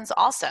questions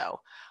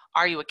also.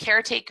 Are you a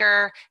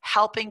caretaker?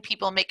 Helping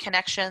people make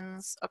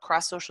connections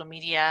across social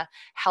media,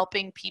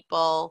 helping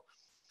people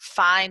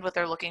find what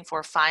they're looking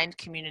for, find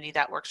community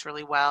that works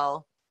really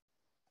well.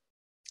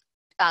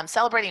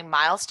 Celebrating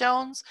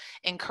milestones,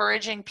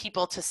 encouraging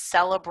people to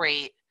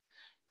celebrate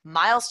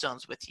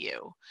milestones with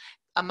you.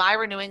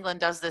 Myra New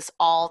England does this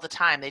all the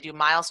time. They do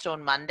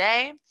Milestone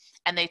Monday,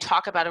 and they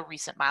talk about a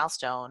recent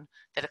milestone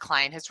that a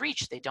client has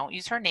reached. They don't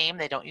use her name,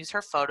 they don't use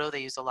her photo,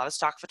 they use a lot of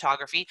stock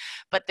photography,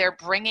 but they're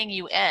bringing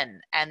you in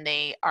and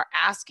they are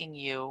asking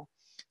you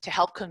to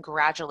help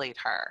congratulate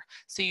her.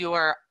 So you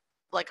are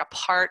like a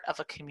part of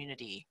a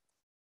community.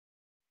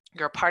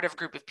 You're a part of a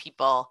group of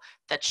people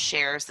that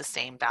shares the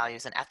same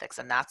values and ethics.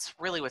 And that's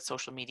really what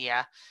social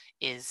media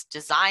is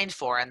designed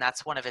for. And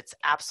that's one of its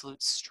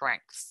absolute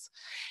strengths.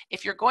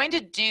 If you're going to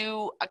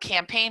do a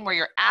campaign where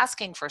you're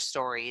asking for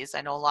stories,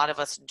 I know a lot of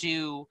us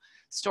do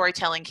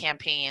storytelling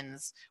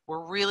campaigns.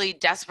 We're really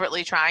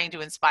desperately trying to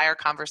inspire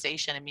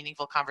conversation and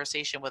meaningful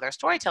conversation with our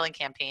storytelling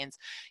campaigns.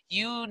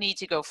 You need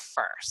to go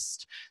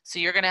first. So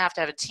you're going to have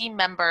a team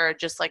member,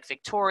 just like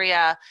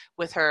Victoria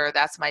with her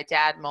 "That's My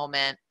Dad"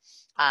 moment.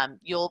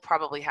 You'll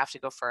probably have to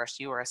go first.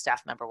 You or a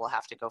staff member will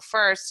have to go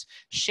first.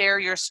 Share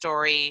your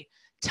story.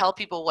 Tell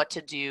people what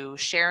to do.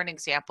 Share an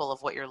example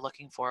of what you're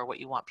looking for, what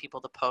you want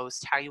people to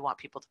post, how you want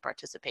people to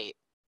participate.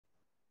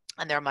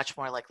 And they're much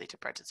more likely to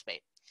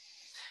participate.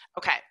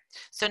 Okay,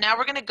 so now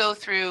we're going to go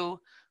through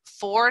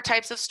 4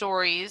 types of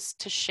stories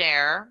to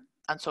share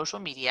on social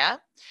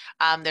media.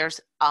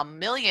 There's a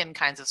million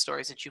kinds of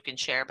stories that you can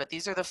share, but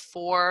these are the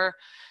 4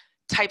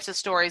 types of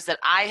stories that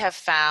I have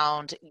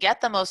found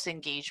get the most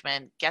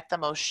engagement, get the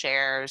most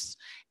shares,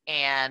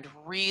 and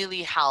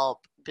really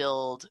help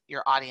build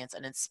your audience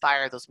and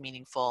inspire those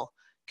meaningful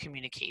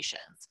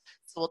communications.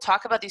 So we'll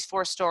talk about these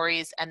 4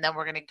 stories, and then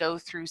we're going to go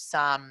through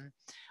some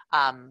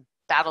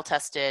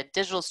battle-tested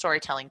digital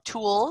storytelling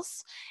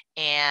tools.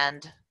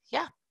 And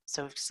yeah,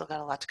 so we've still got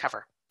a lot to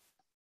cover.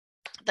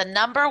 The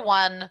number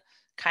 1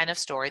 kind of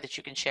story that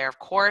you can share, of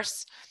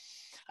course,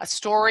 a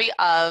story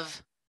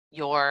of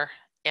your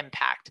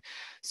impact.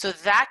 So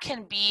that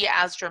can be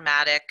as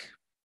dramatic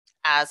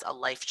as a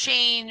life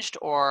changed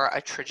or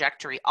a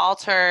trajectory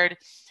altered.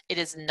 It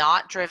is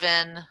not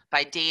driven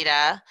by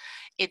data.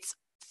 It's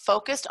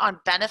focused on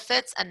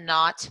benefits and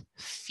not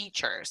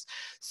features.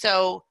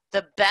 So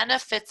the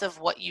benefits of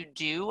what you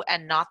do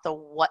and not the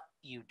what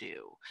you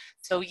do.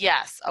 So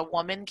yes, a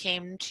woman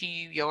came to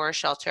your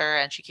shelter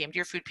and she came to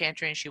your food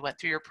pantry and she went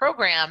through your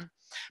program,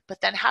 but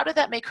then how did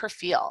that make her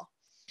feel?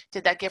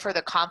 Did that give her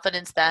the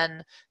confidence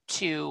then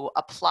to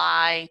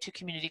apply to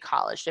community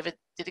college? Did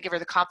it give her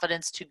the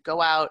confidence to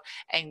go out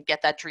and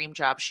get that dream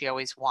job she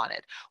always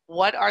wanted?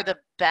 What are the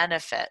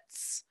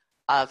benefits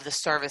of the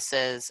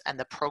services and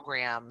the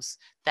programs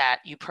that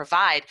you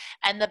provide?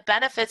 And the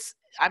benefits,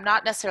 I'm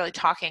not necessarily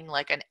talking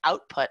like an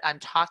output, I'm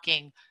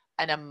talking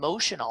an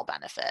emotional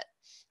benefit.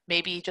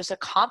 Maybe just a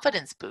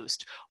confidence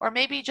boost, or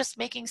maybe just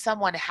making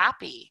someone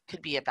happy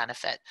could be a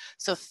benefit.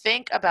 So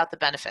think about the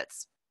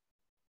benefits,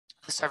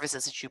 the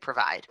services that you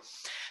provide.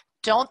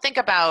 Don't think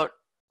about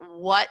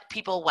what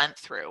people went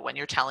through when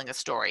you're telling a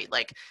story.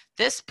 Like,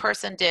 this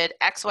person did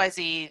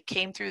XYZ,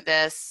 came through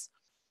this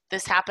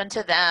happened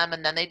to them,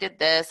 and then they did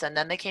this, and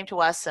then they came to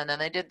us, and then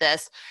they did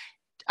this.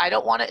 I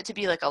don't want it to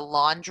be like a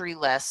laundry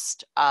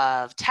list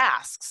of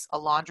tasks, a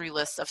laundry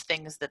list of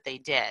things that they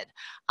did.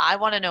 I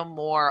want to know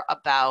more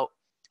about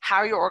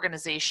how your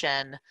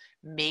organization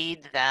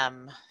made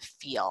them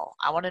feel.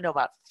 I want to know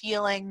about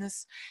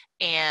feelings,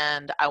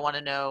 and I want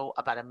to know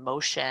about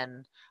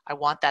emotion. I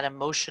want that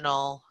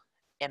emotional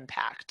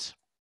impact.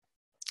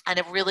 And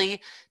it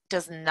really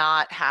does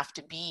not have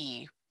to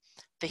be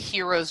the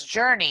hero's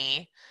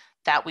journey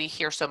that we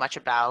hear so much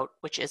about,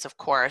 which is, of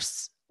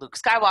course, Luke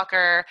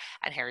Skywalker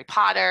and Harry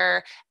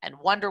Potter and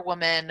Wonder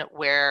Woman,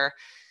 where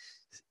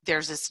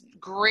there's this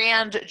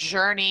grand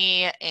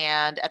journey,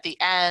 and at the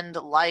end,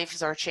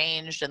 lives are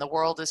changed and the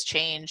world is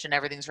changed and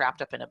everything's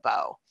wrapped up in a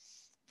bow.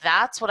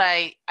 That's what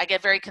I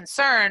get very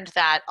concerned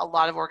that a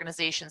lot of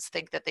organizations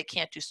think that they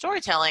can't do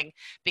storytelling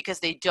because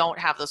they don't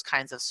have those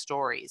kinds of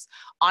stories.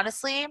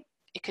 Honestly,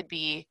 it could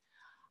be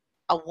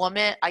a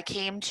woman, I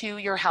came to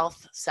your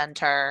health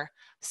center,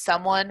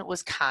 someone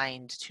was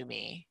kind to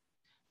me,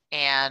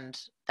 and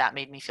that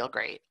made me feel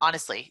great.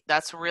 Honestly,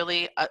 that's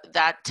really,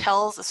 that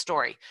tells a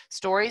story.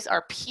 Stories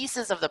are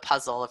pieces of the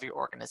puzzle of your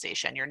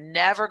organization. You're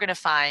never going to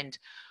find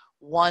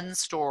one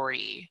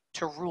story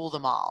to rule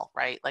them all,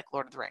 right? Like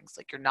Lord of the Rings.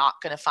 Like, you're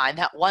not going to find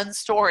that one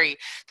story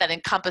that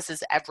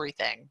encompasses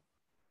everything.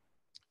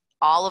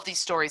 All of these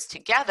stories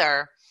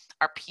together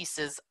are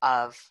pieces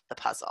of the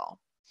puzzle.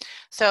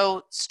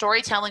 So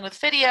storytelling with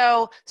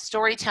video,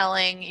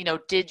 storytelling,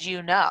 did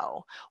you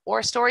know?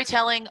 Or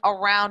storytelling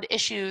around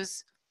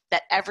issues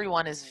that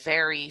everyone is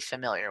very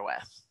familiar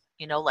with.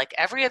 Like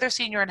every other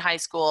senior in high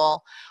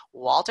school,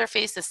 Walter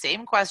faced the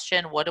same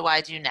question, what do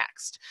I do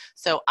next?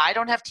 So I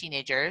don't have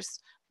teenagers,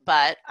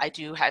 but I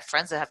do have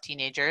friends that have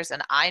teenagers,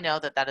 and I know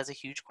that that is a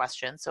huge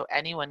question. So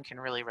anyone can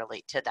really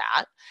relate to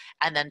that.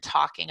 And then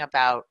talking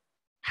about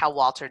how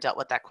Walter dealt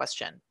with that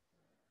question.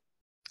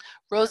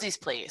 Rosie's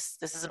Place.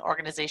 This is an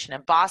organization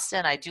in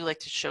Boston. I do like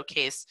to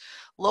showcase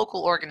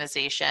local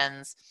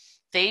organizations.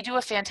 They do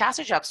a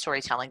fantastic job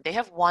storytelling. They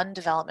have one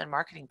development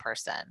marketing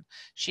person.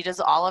 She does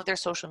all of their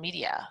social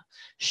media.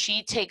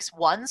 She takes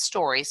one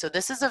story. So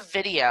this is a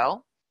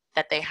video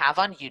that they have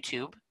on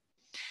YouTube.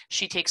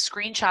 She takes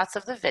screenshots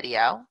of the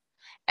video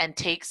and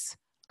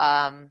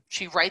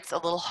she writes a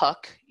little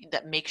hook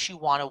that makes you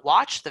want to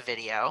watch the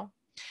video,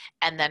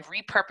 and then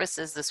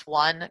repurposes this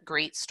one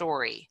great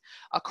story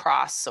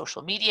across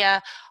social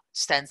media,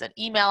 sends an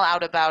email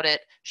out about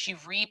it. She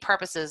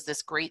repurposes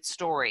this great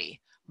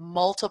story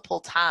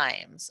multiple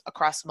times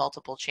across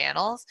multiple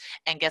channels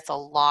and gets a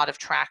lot of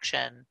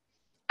traction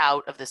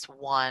out of this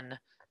one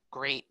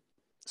great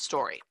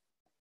story.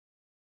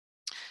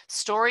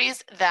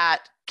 Stories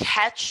that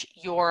catch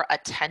your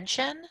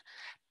attention,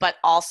 but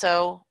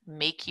also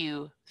make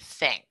you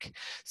think.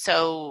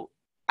 So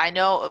I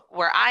know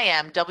where I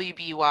am,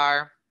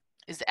 WBUR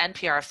is the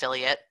NPR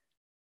affiliate,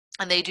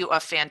 and they do a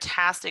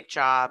fantastic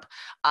job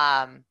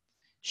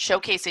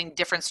showcasing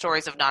different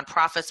stories of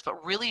nonprofits,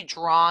 but really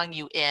drawing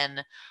you in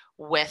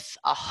with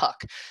a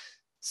hook.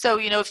 So,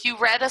 if you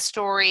read a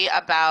story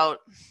about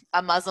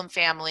a Muslim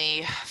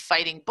family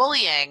fighting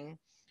bullying,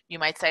 you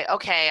might say,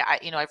 okay,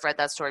 I've read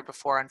that story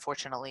before.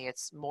 Unfortunately,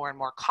 it's more and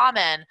more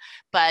common.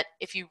 But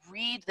if you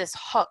read this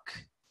hook,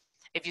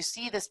 if you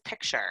see this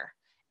picture,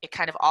 it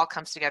kind of all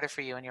comes together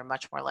for you, and you're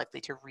much more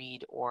likely to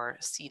read or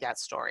see that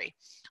story.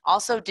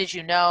 Also, did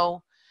you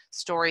know?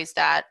 Stories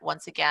that,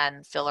 once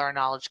again, fill our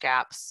knowledge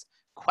gaps,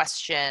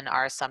 question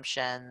our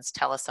assumptions,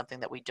 tell us something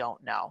that we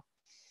don't know.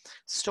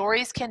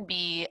 Stories can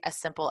be as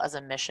simple as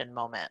a mission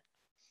moment.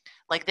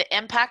 Like the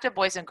impact of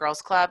Boys and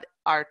Girls Club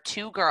are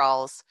two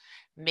girls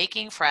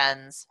making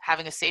friends,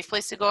 having a safe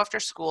place to go after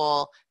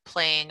school,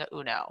 playing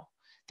Uno.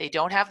 They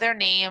don't have their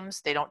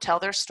names, they don't tell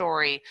their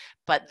story,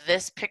 but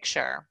this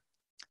picture,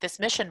 this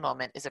mission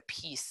moment, is a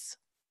piece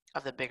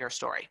of the bigger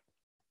story.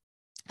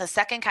 The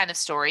second kind of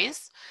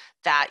stories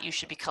that you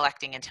should be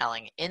collecting and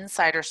telling,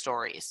 insider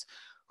stories.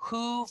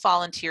 Who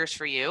volunteers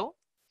for you?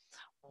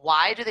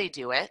 Why do they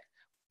do it?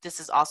 This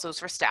is also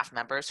for staff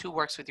members. Who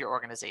works with your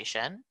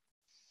organization?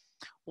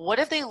 What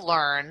have they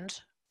learned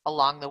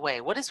along the way?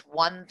 What is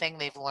one thing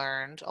they've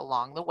learned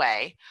along the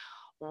way?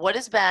 What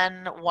has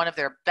been one of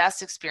their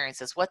best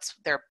experiences? What's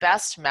their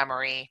best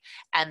memory?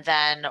 And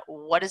then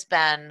what has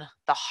been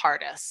the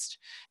hardest?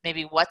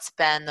 Maybe what's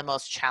been the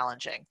most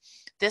challenging?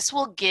 This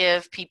will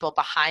give people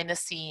behind the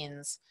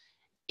scenes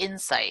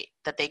insight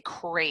that they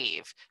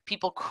crave.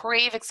 People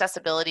crave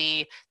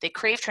accessibility. They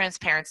crave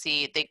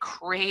transparency. They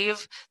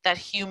crave that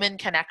human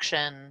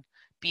connection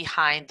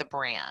behind the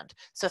brand.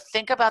 So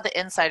think about the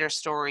insider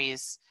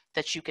stories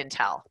that you can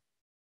tell.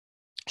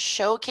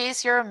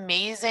 Showcase your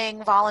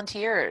amazing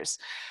volunteers,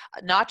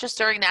 not just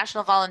during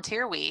National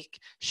Volunteer Week.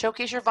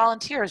 Showcase your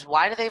volunteers.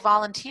 Why do they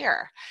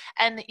volunteer?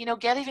 And,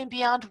 get even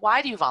beyond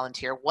why do you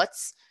volunteer?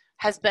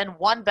 Has been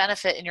one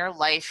benefit in your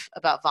life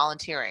about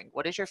volunteering?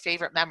 What is your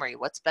favorite memory?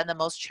 What's been the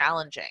most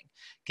challenging?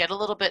 Get a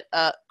little bit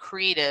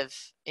creative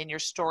in your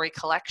story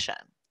collection.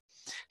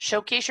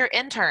 Showcase your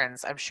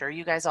interns. I'm sure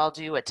you guys all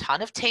do a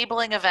ton of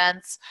tabling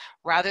events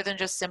rather than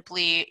just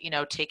simply,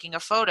 taking a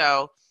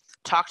photo.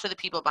 Talk to the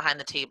people behind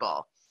the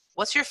table.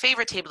 What's your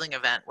favorite tabling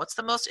event? What's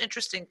the most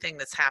interesting thing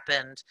that's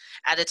happened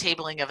at a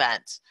tabling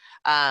event?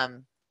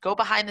 Go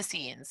behind the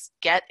scenes,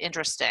 get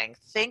interesting,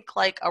 think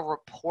like a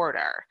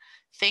reporter,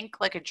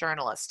 think like a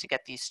journalist to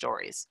get these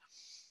stories.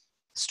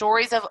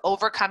 Stories of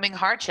overcoming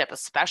hardship,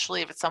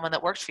 especially if it's someone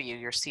that works for you,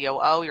 your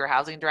COO, your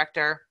housing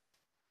director,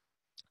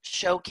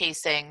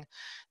 showcasing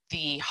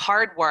the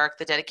hard work,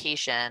 the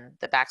dedication,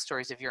 the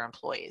backstories of your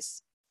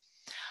employees.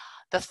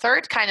 The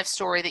third kind of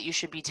story that you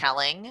should be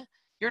telling,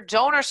 your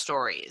donor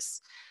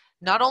stories.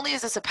 Not only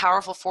is this a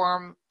powerful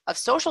form of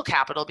social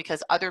capital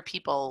because other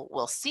people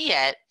will see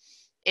it,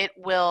 it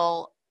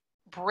will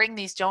bring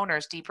these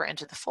donors deeper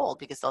into the fold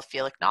because they'll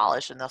feel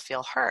acknowledged and they'll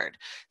feel heard.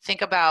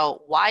 Think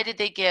about, why did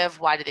they give?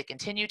 Why do they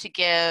continue to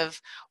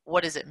give?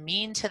 What does it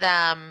mean to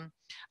them?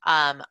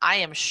 I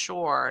am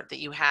sure that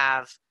you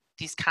have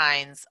these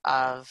kinds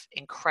of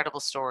incredible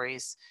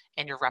stories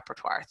in your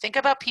repertoire. Think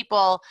about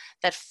people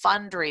that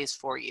fundraise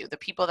for you, the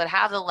people that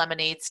have the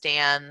lemonade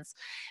stands.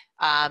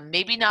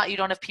 Maybe not, you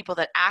don't have people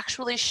that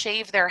actually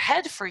shave their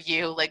head for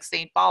you like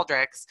St.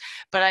 Baldrick's,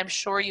 but I'm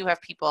sure you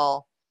have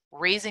people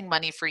raising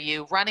money for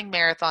you, running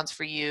marathons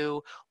for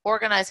you,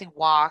 organizing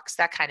walks,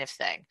 that kind of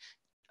thing.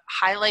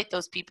 Highlight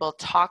those people,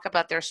 talk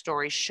about their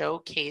story,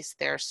 showcase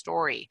their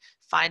story,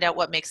 find out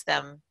what makes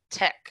them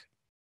tick.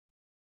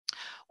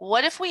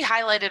 What if we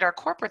highlighted our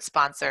corporate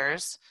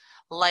sponsors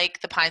like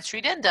the Pine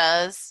Street Inn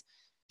does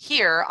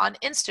here on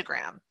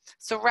Instagram?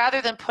 So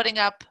rather than putting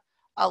up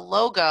a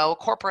logo, a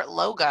corporate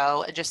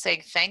logo, and just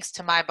saying thanks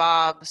to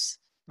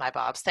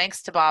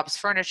thanks to Bob's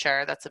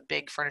Furniture, that's a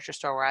big furniture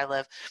store where I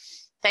live,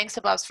 thanks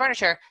to Bob's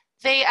Furniture,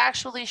 they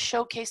actually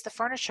showcased the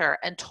furniture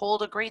and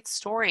told a great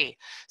story.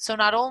 So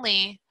not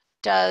only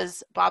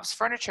does Bob's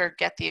Furniture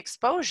get the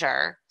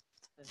exposure,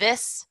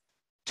 this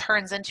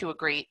turns into a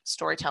great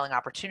storytelling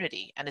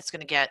opportunity, and it's going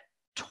to get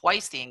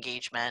twice the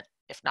engagement,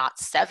 if not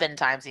 7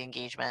 times the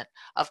engagement,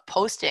 of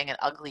posting an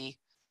ugly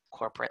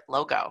corporate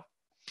logo.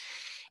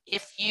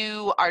 If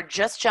you are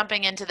just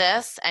jumping into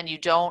this and you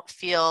don't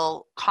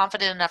feel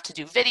confident enough to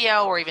do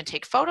video or even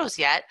take photos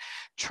yet,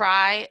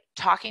 try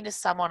talking to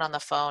someone on the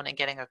phone and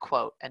getting a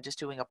quote and just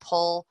doing a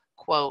pull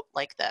quote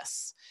like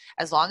this.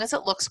 As long as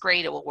it looks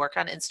great, it will work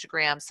on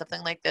Instagram.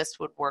 Something like this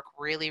would work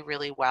really,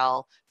 really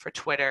well for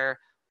Twitter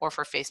or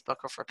for Facebook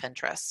or for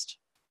Pinterest.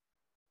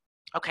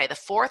 Okay, the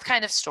fourth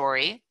kind of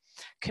story,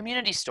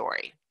 community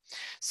story.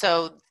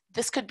 So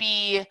this could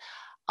be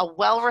a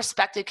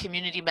well-respected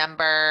community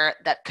member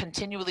that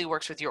continually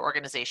works with your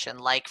organization.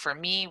 Like for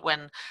me,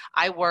 when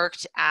I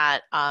worked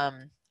at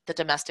the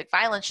domestic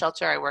violence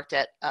shelter, I worked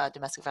at a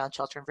domestic violence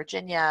shelter in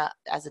Virginia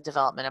as a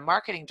development and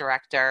marketing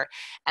director.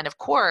 And of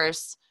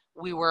course,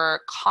 we were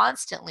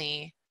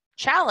constantly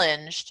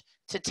challenged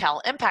to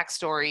tell impact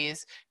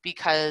stories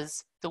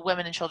because the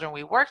women and children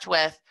we worked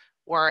with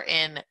were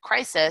in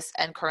crisis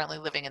and currently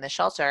living in the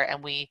shelter.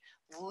 And we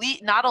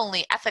not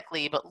only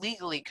ethically, but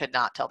legally could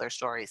not tell their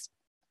stories.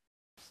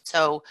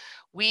 So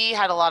we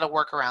had a lot of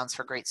workarounds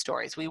for great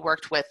stories. We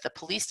worked with the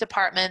police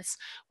departments,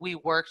 we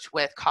worked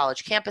with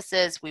college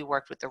campuses, we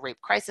worked with the Rape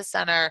Crisis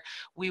Center,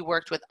 we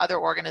worked with other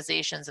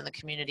organizations in the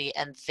community,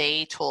 and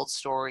they told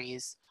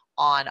stories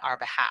on our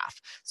behalf.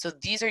 So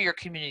these are your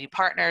community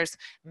partners,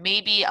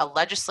 maybe a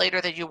legislator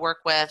that you work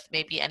with,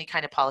 maybe any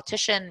kind of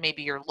politician,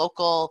 maybe your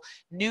local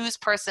news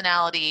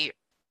personality,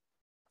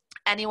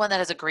 anyone that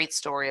has a great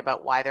story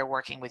about why they're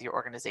working with your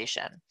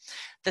organization.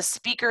 The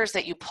speakers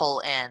that you pull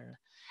in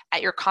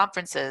at your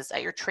conferences,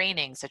 at your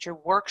trainings, at your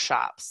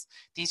workshops,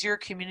 these are your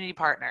community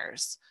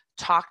partners.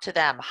 Talk to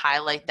them,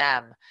 highlight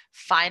them,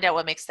 find out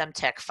what makes them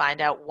tick,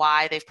 find out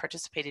why they've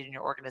participated in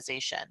your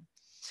organization.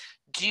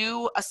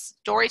 Do a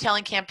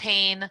storytelling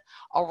campaign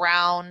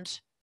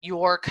around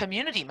your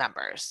community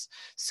members.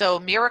 So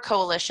Mira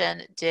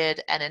Coalition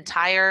did an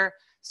entire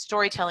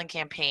storytelling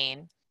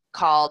campaign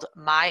called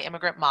My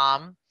Immigrant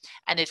Mom,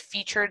 and it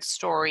featured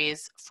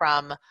stories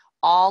from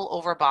all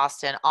over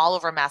Boston, all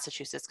over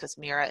Massachusetts, because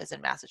Mira is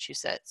in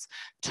Massachusetts,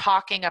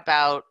 talking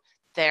about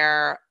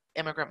their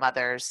immigrant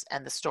mothers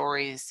and the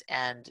stories,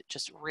 and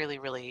just really,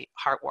 really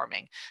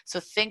heartwarming. So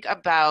think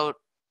about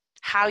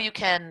how you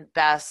can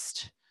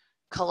best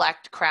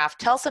collect,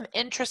 craft, tell some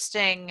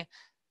interesting,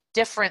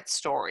 different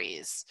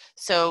stories.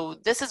 So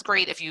this is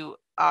great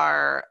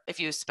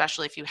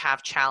especially if you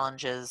have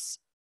challenges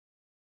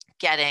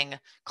getting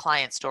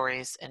client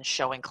stories and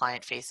showing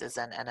client faces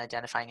and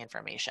identifying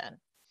information.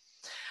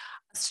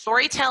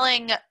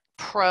 Storytelling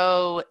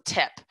pro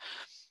tip.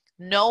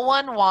 No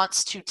one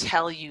wants to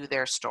tell you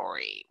their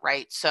story,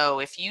 right? So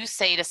if you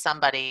say to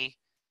somebody,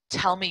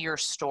 tell me your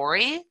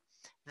story,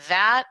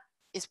 that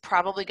is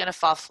probably going to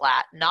fall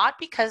flat, not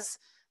because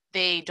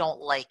they don't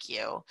like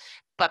you,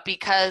 but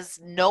because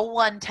no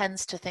one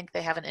tends to think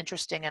they have an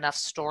interesting enough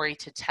story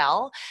to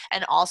tell.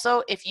 And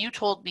also, if you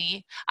told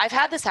me, I've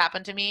had this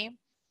happen to me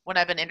when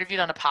I've been interviewed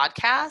on a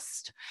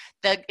podcast,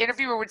 the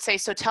interviewer would say,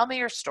 so tell me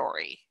your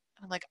story.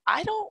 I'm like,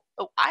 I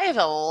have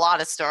a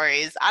lot of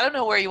stories. I don't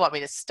know where you want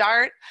me to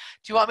start.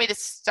 Do you want me to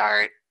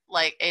start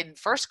like in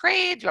first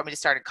grade? Do you want me to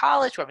start in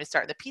college? Do you want me to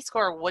start in the Peace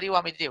Corps? What do you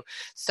want me to do?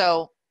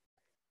 So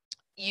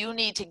you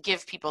need to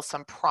give people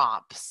some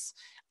prompts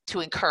to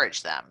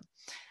encourage them.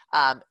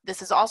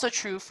 This is also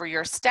true for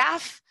your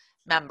staff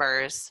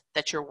members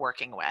that you're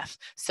working with.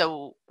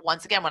 So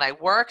once again, when I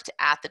worked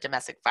at the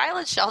domestic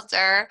violence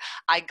shelter,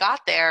 I got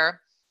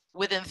there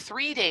within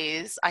 3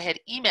 days. I had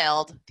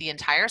emailed the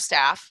entire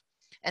staff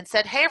and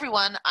said, hey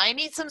everyone, I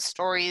need some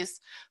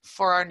stories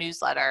for our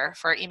newsletter,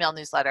 for our email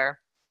newsletter.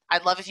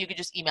 I'd love if you could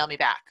just email me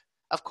back.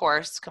 Of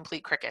course,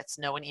 complete crickets.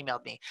 No one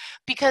emailed me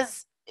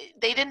because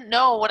they didn't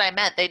know what I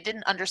meant. They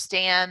didn't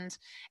understand,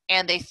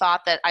 and they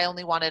thought that I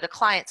only wanted a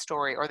client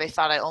story, or they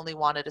thought I only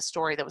wanted a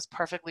story that was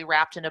perfectly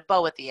wrapped in a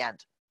bow at the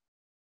end.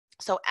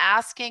 So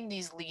asking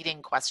these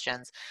leading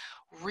questions,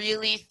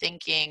 really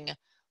thinking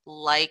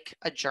like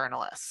a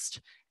journalist,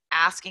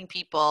 asking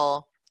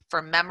people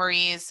for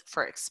memories,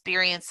 for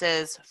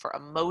experiences, for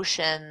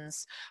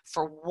emotions,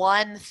 for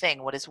one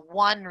thing. What is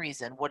one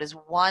reason? What is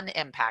one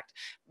impact?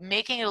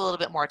 Making it a little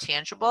bit more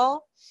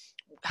tangible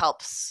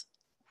helps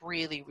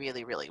really,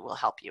 really, really will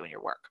help you in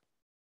your work.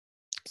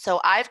 So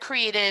I've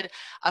created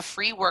a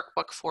free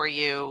workbook for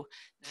you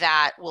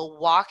that will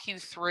walk you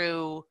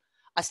through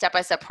a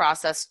step-by-step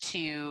process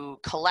to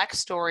collect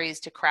stories,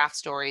 to craft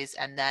stories,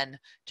 and then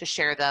to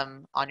share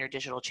them on your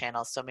digital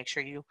channels. So make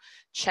sure you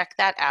check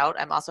that out.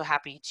 I'm also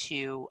happy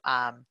to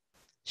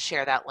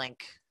share that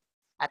link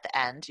at the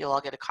end. You'll all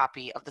get a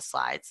copy of the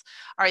slides.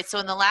 All right, so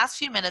in the last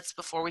few minutes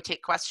before we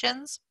take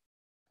questions,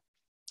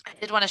 I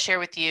did want to share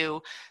with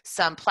you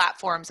some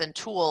platforms and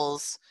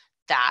tools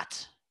that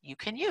you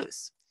can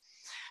use.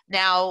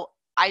 Now,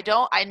 I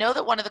know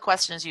that one of the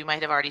questions you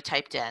might have already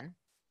typed in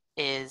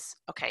is,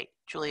 okay,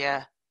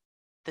 Julia,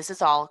 this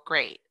is all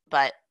great,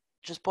 but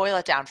just boil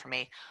it down for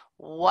me.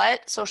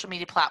 What social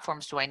media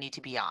platforms do I need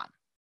to be on?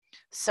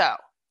 So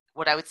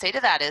what I would say to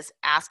that is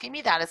asking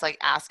me that is like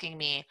asking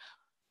me,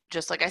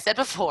 just like I said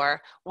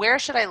before, where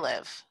should I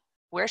live?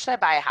 Where should I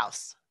buy a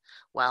house?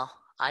 Well,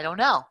 I don't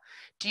know.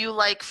 Do you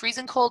like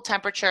freezing cold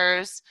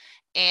temperatures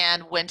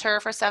and winter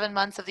for 7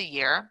 months of the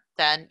year?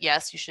 Then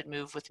yes, you should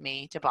move with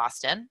me to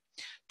Boston.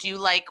 Do you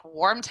like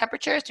warm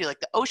temperatures? Do you like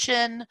the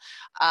ocean?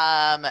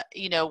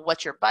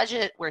 What's your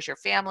budget? Where's your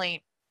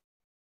family?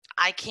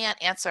 I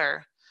can't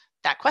answer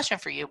that question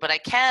for you, but I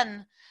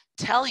can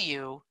tell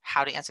you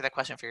how to answer that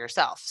question for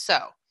yourself. So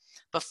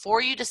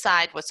before you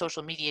decide what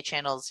social media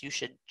channels you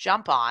should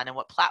jump on and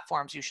what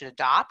platforms you should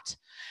adopt,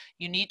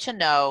 you need to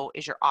know,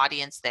 is your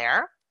audience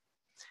there?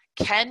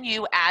 Can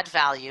you add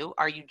value?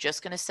 Are you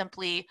just going to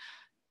simply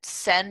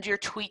send your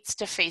tweets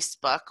to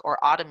Facebook or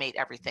automate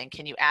everything?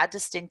 Can you add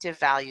distinctive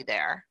value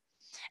there?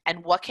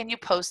 And what can you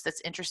post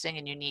that's interesting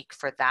and unique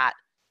for that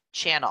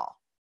channel?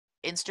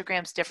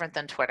 Instagram's different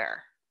than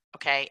Twitter.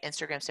 Okay,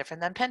 Instagram's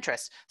different than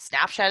Pinterest.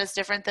 Snapchat is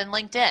different than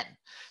LinkedIn.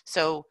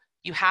 So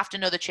you have to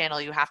know the channel.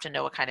 You have to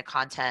know what kind of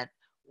content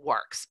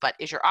works. But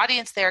is your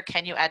audience there?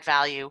 Can you add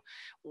value?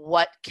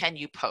 What can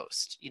you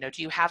post?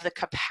 Do you have the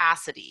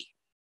capacity?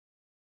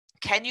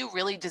 Can you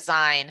really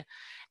design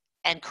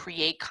and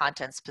create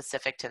content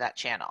specific to that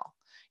channel?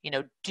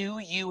 Do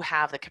you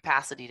have the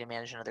capacity to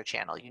manage another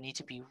channel? You need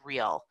to be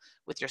real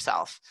with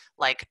yourself.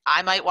 Like,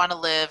 I might want to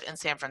live in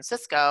San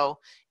Francisco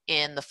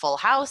in the Full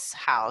House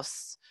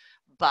house,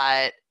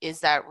 but is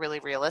that really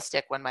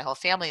realistic when my whole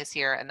family is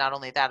here? And not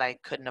only that, I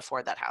couldn't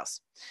afford that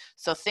house.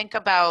 So think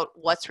about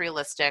what's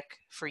realistic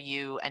for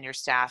you and your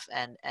staff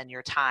and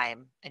your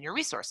time and your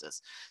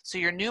resources. So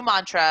your new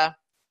mantra,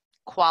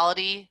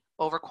 quality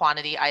over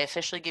quantity. I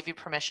officially give you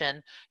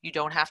permission. You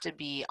don't have to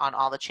be on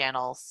all the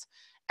channels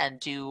and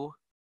do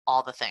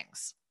all the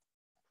things.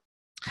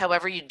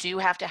 However, you do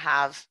have to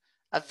have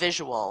a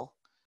visual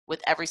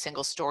with every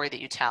single story that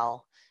you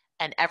tell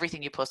and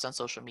everything you post on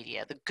social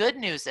media. The good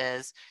news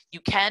is you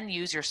can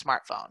use your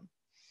smartphone.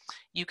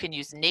 You can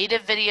use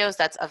native videos.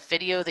 That's a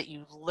video that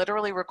you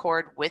literally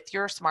record with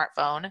your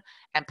smartphone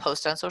and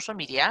post on social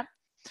media.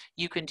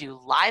 You can do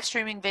live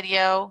streaming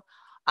video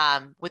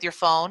with your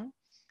phone.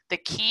 The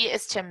key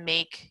is to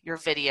make your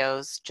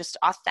videos just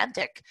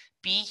authentic,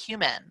 be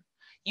human.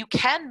 You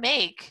can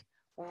make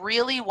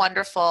really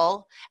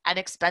wonderful and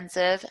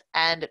expensive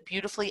and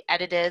beautifully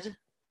edited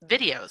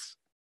videos.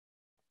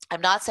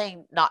 I'm not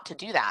saying not to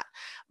do that,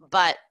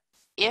 but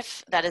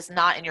if that is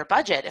not in your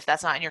budget, if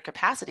that's not in your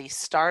capacity,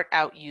 start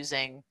out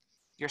using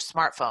your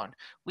smartphone.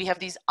 We have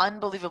these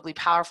unbelievably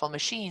powerful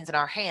machines in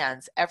our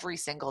hands every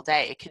single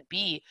day. It could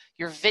be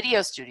your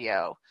video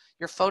studio,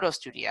 your photo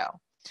studio.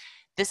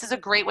 This is a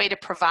great way to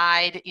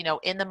provide,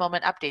 in the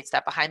moment updates,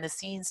 that behind the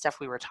scenes stuff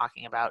we were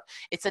talking about.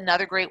 It's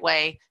another great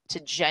way to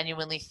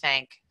genuinely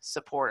thank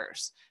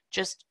supporters.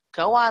 Just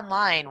go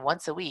online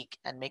once a week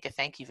and make a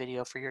thank you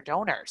video for your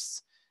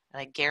donors. And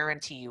I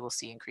guarantee you will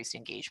see increased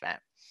engagement.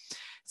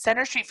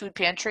 Center Street Food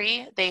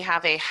Pantry, they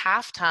have a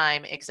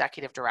half-time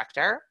executive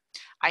director.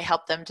 I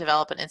help them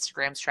develop an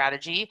Instagram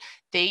strategy.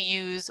 They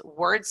use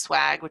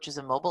WordSwag, which is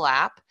a mobile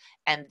app,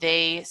 and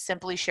they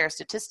simply share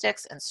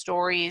statistics and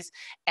stories,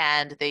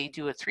 and they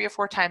do it 3 or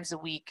 4 times a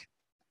week.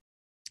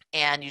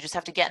 And you just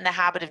have to get in the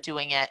habit of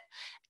doing it,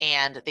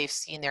 and they've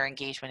seen their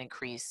engagement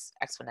increase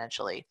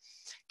exponentially.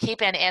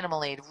 Cape Ann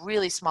Animal Aid,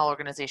 really small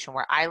organization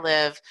where I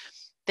live.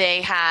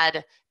 They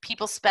had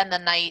people spend the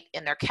night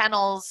in their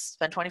kennels,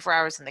 spend 24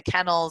 hours in the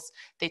kennels.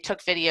 They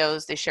took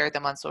videos, they shared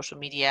them on social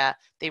media.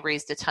 They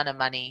raised a ton of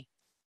money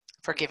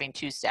for Giving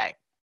Tuesday.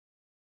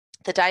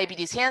 The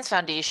Diabetes Hands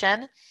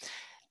Foundation,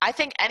 I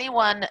think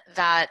anyone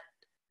that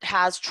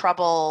has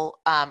trouble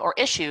or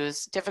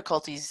issues,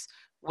 difficulties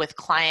with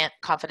client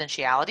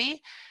confidentiality,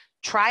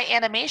 try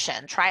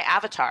animation, try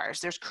avatars.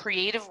 There's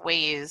creative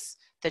ways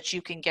that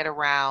you can get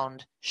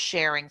around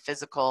sharing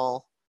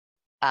physical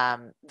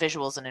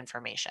visuals and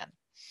information.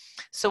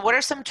 So what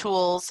are some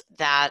tools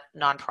that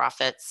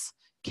nonprofits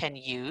can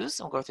use?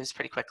 We'll go through this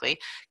pretty quickly.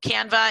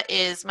 Canva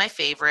is my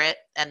favorite,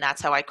 and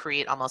that's how I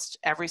create almost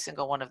every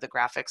single one of the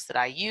graphics that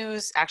I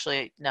use.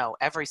 Actually, no,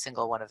 every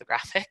single one of the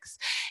graphics.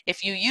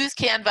 If you use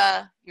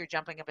Canva, you're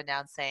jumping up and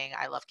down saying,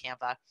 I love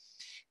Canva.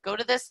 Go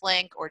to this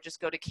link or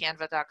just go to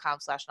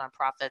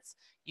canva.com/nonprofits.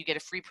 You get a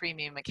free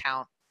premium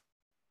account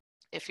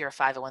if you're a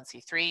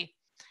 501c3.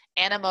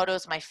 Animoto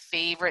is my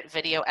favorite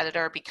video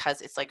editor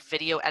because it's like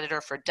video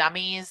editor for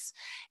dummies.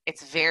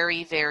 It's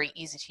very, very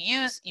easy to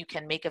use. You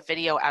can make a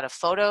video out of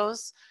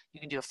photos.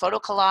 You can do a photo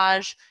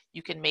collage.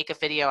 You can make a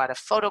video out of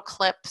photo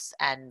clips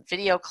and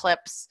video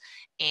clips.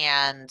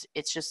 And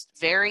it's just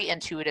very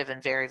intuitive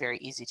and very, very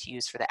easy to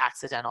use for the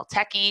accidental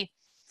techie.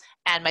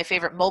 And my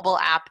favorite mobile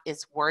app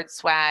is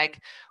WordSwag,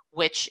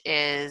 which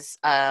is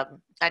an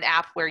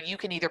app where you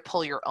can either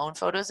pull your own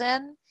photos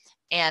in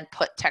and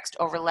put text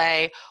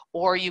overlay,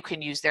 or you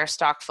can use their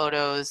stock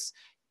photos.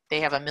 They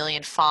have a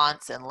million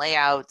fonts and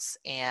layouts,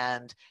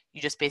 and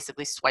you just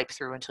basically swipe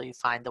through until you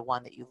find the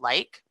one that you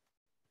like.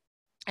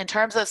 In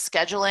terms of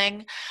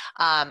scheduling,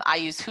 I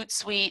use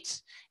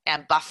Hootsuite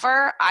and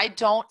Buffer. I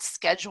don't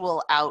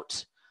schedule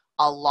out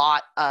a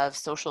lot of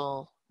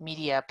social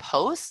media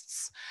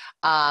posts,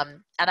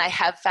 and I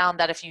have found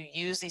that if you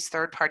use these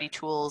third-party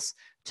tools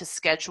to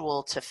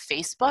schedule to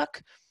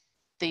Facebook,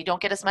 you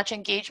don't get as much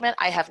engagement.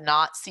 I have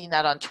not seen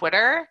that on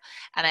Twitter,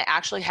 and I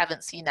actually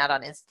haven't seen that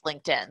on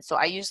LinkedIn. So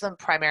I use them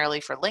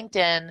primarily for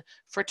LinkedIn,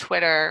 for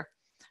Twitter.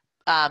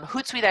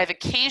 Hootsuite I've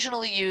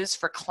occasionally used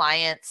for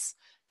clients.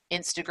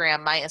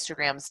 Instagram, my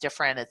Instagram is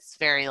different. It's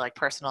very like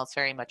personal. It's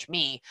very much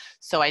me.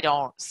 So I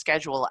don't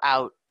schedule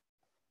out,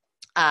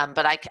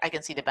 but I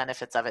can see the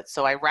benefits of it.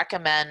 So I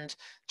recommend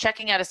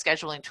checking out a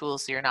scheduling tool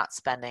so you're not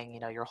spending,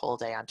 your whole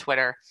day on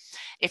Twitter.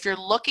 If you're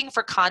looking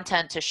for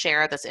content to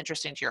share that's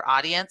interesting to your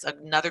audience,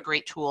 another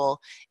great tool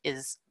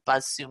is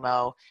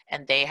BuzzSumo,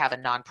 and they have a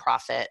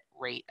nonprofit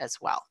rate as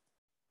well.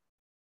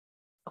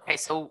 Okay,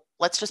 so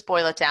let's just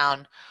boil it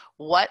down.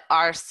 What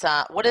are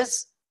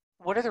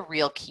the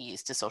real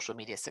keys to social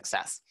media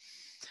success?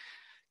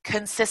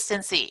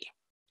 Consistency.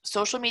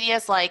 Social media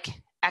is like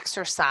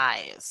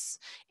exercise.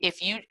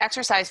 If you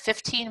exercise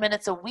 15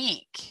 minutes a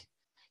week,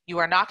 you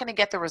are not going to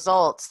get the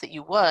results that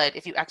you would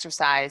if you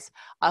exercise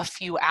a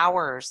few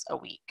hours a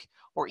week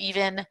or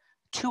even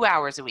 2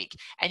 hours a week.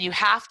 And you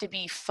have to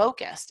be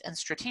focused and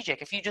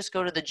strategic. If you just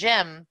go to the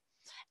gym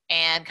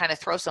and kind of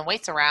throw some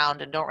weights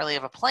around and don't really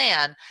have a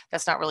plan,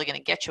 that's not really going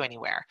to get you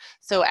anywhere.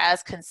 So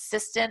as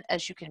consistent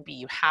as you can be,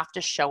 you have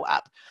to show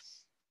up.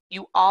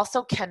 You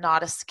also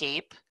cannot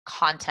escape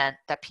content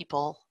that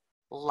people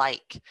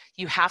like.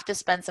 You have to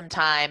spend some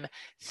time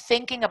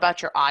thinking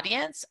about your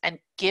audience and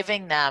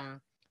giving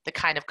them the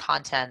kind of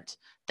content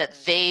that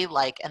they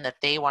like and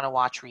that they want to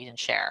watch, read, and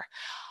share.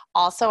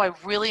 Also, I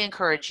really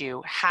encourage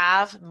you,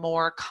 have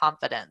more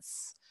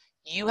confidence.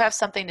 You have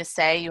something to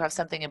say, you have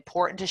something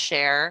important to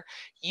share,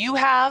 you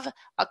have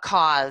a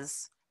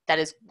cause that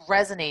is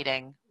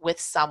resonating with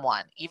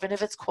someone, even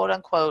if it's quote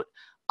unquote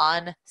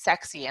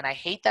unsexy. And I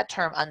hate that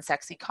term,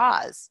 unsexy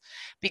cause,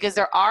 because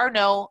there are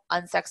no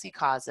unsexy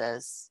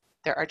causes.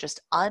 There are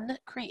just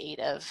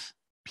uncreative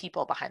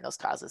people behind those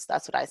causes.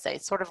 That's what I say.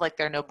 It's sort of like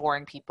there are no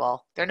boring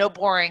people. There's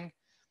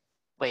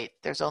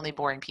only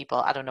boring people.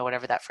 I don't know,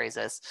 whatever that phrase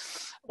is.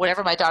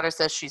 Whenever my daughter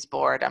says she's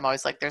bored, I'm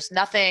always like, there's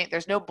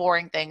no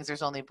boring things.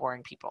 There's only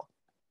boring people.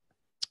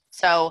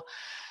 So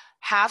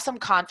have some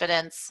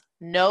confidence.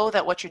 Know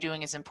that what you're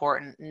doing is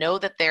important. Know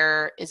that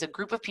there is a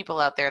group of people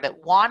out there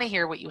that want to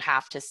hear what you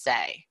have to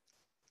say.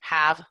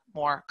 Have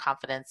more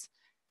confidence.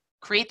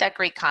 Create that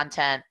great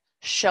content.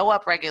 Show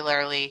up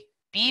regularly.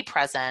 Be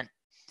present.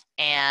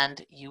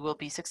 And you will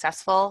be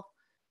successful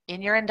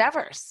in your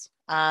endeavors.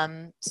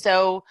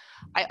 So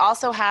I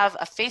also have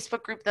a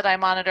Facebook group that I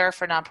monitor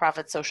for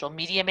nonprofit social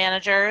media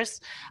managers.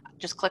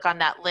 Just click on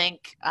that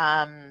link,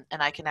 and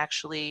I can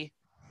actually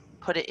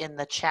put it in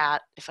the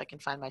chat if I can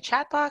find my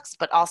chat box,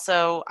 but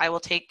also I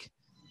will take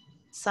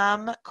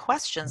some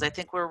questions. I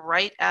think we're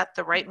right at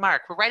the right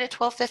mark. We're right at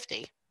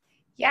 12:50.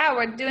 Yeah,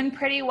 we're doing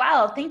pretty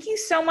well. Thank you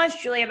so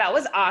much, Julia. That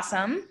was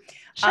awesome.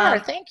 Sure,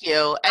 thank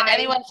you. And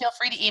anyone feel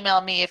free to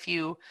email me if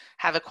you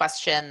have a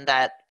question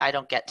that I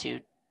don't get to,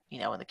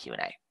 in the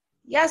Q&A.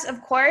 Yes,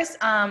 of course.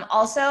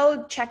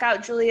 Also, check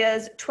out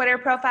Julia's Twitter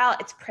profile.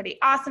 It's pretty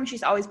awesome.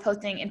 She's always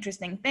posting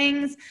interesting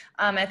things.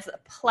 It's a Oh,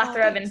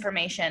 plethora of thanks.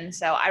 information.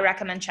 So I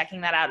recommend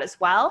checking that out as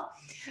well.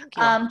 Thank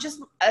you.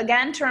 Just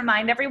again, to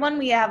remind everyone,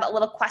 we have a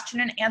little question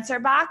and answer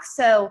box.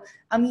 So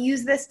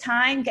use this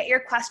time, get your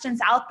questions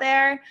out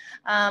there.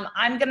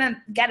 I'm going to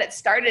get it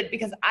started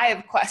because I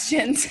have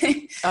questions.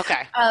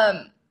 Okay.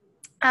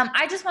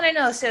 I just want to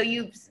know, so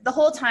the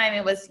whole time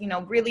it was,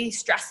 really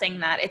stressing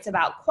that it's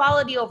about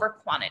quality over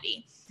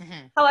quantity.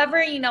 Mm-hmm.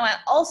 However,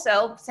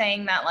 also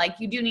saying that like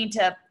you do need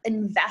to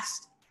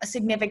invest a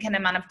significant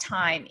amount of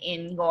time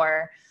in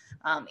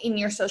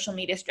your social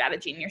media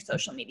strategy and your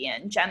social media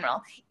in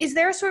general. Is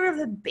there sort of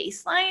a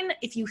baseline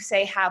if you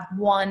say have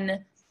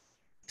one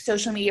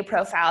social media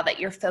profile that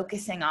you're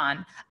focusing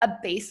on, a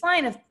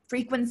baseline of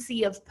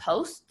frequency of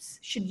posts?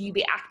 Should you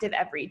be active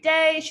every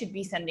day? Should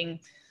be sending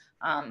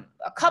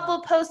a couple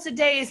posts a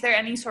day? Is there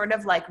any sort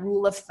of like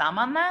rule of thumb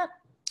on that?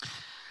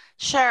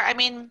 Sure. I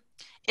mean,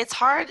 it's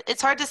hard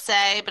to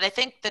say, but I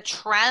think the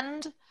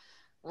trend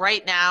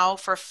right now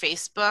for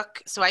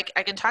Facebook, so I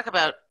can talk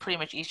about pretty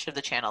much each of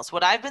the channels.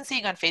 What I've been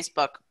seeing on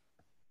Facebook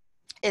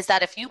is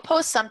that if you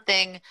post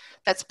something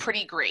that's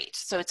pretty great,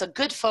 so it's a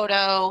good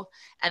photo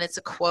and it's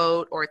a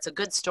quote or it's a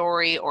good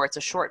story or it's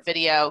a short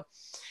video,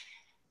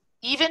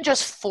 even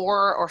just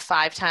 4 or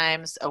 5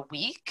 times a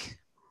week,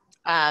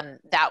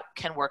 that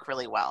can work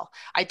really well.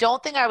 I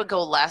don't think I would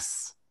go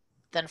less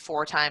than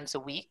 4 times a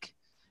week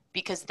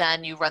because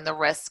then you run the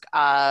risk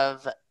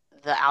of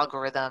the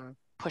algorithm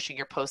pushing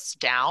your posts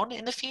down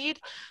in the feed.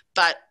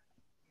 But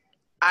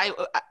I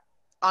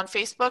on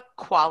Facebook,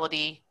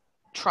 quality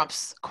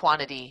trumps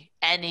quantity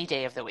any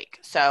day of the week.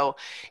 So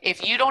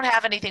if you don't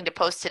have anything to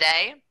post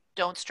today,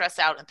 don't stress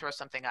out and throw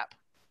something up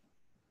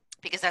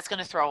because that's going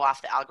to throw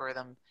off the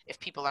algorithm if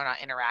people are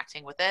not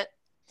interacting with it.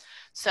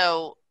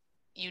 So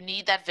you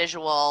need that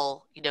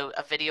visual,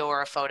 a video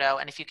or a photo.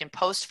 And if you can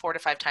post 4 to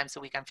 5 times a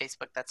week on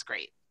Facebook, that's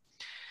great.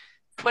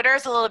 Twitter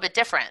is a little bit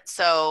different.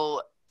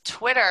 So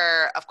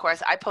Twitter, of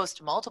course, I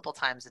post multiple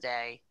times a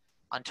day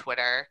on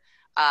Twitter.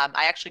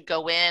 I actually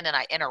go in and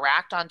I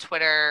interact on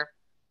Twitter.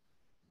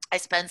 I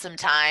spend some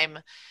time,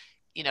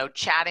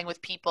 chatting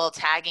with people,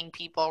 tagging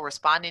people,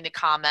 responding to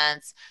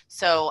comments.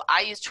 So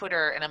I use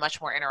Twitter in a much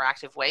more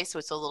interactive way. So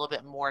it's a little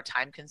bit more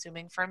time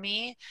consuming for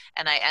me.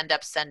 And I end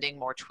up sending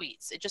more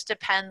tweets. It just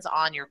depends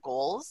on your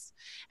goals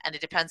and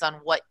it depends on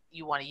what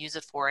you want to use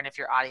it for and if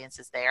your audience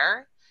is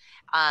there.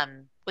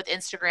 With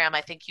Instagram,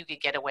 I think you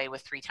could get away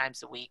with 3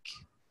 times a week.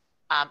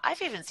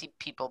 I've even seen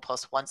people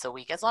post once a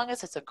week as long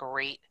as it's a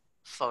great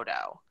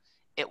photo.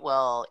 It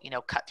will,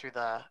 cut through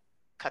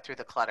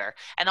the clutter.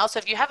 And also,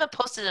 if you haven't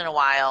posted in a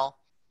while,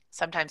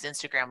 sometimes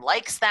Instagram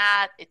likes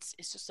that. It's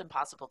just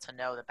impossible to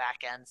know the back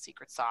end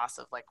secret sauce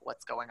of like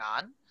what's going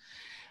on.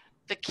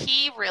 The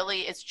key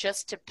really is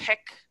just to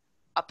pick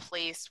a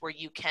place where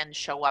you can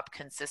show up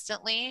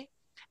consistently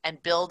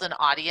and build an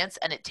audience,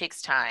 and it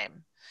takes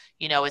time.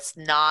 It's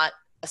not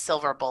a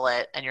silver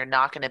bullet, and you're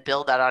not going to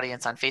build that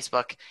audience on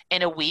Facebook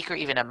in a week or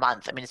even a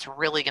month. I mean, it's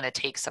really going to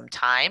take some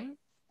time.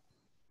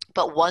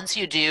 But once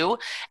you do,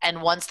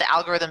 and once the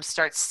algorithm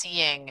starts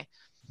seeing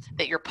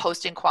that you're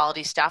posting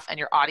quality stuff and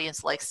your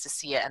audience likes to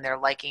see it and they're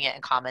liking it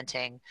and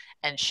commenting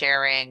and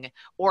sharing,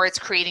 or it's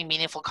creating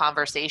meaningful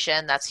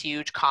conversation, that's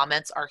huge.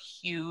 Comments are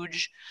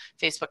huge.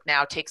 Facebook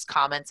now takes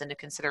comments into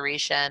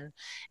consideration.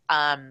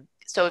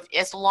 So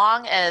as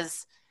long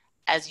as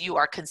you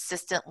are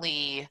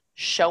consistently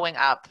showing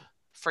up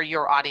for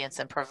your audience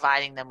and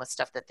providing them with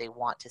stuff that they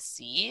want to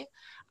see,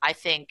 I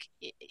think,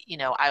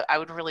 I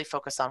would really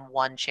focus on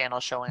one channel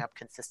showing up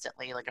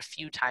consistently, like a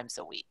few times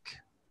a week.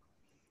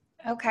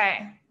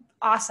 Okay.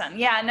 Awesome.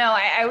 Yeah, no,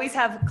 I always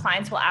have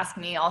clients will ask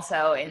me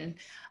also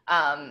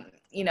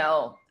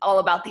all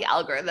about the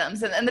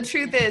algorithms. And the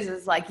truth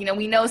is like,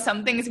 we know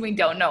some things and we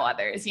don't know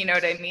others. You know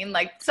what I mean?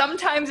 Like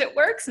sometimes it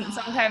works and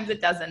sometimes it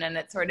doesn't. And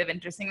it's sort of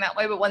interesting that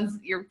way. But once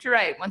you're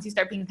right, once you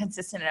start being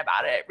consistent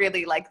about it,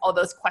 really like all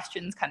those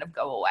questions kind of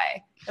go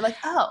away. You're like,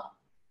 oh,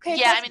 okay.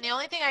 Yeah, I mean, the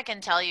only thing I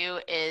can tell you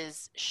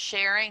is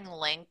sharing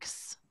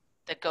links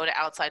that go to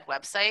outside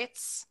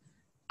websites.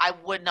 I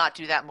would not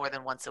do that more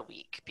than once a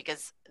week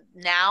because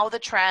now the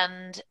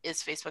trend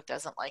is Facebook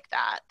doesn't like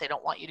that. They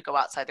don't want you to go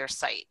outside their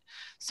site.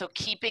 So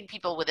keeping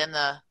people within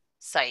the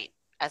site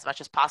as much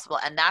as possible.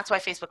 And that's why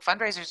Facebook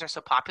fundraisers are so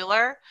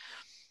popular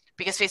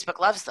because Facebook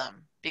loves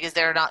them because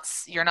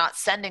you're not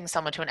sending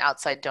someone to an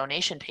outside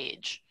donation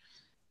page.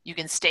 You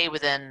can stay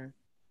within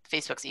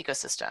Facebook's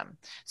ecosystem.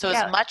 So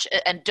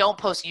and don't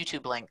post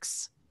YouTube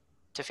links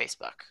to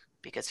Facebook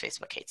because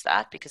Facebook hates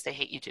that because they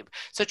hate YouTube.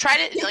 So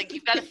try to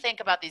you've got to think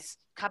about these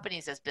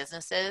companies as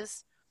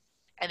businesses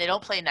and they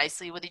don't play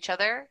nicely with each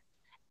other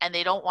and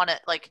they don't want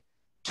to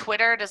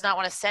Twitter does not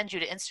want to send you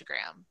to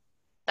Instagram.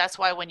 That's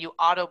why when you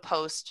auto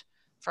post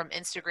from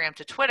Instagram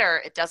to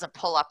Twitter, it doesn't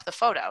pull up the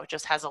photo. It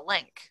just has a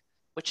link,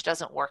 which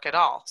doesn't work at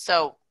all.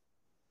 So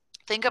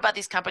think about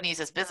these companies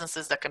as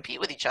businesses that compete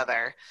with each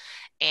other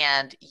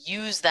and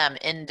use them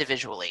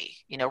individually,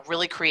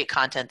 really create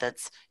content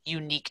that's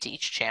unique to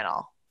each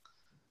channel.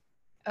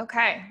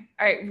 Okay.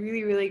 All right.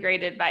 Really, really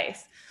great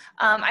advice.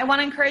 I want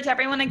to encourage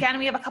everyone again.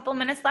 We have a couple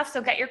minutes left,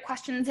 so get your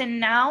questions in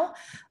now.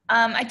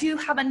 I do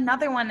have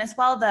another one as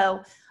well,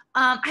 though.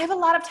 I have a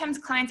lot of times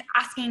clients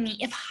asking me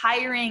if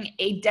hiring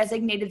a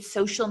designated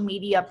social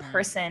media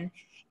person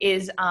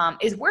is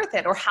worth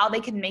it, or how they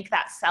can make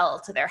that sell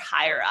to their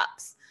higher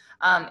ups.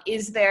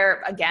 Is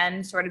there,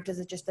 again, sort of, does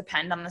it just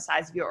depend on the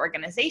size of your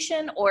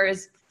organization, or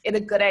is it a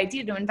good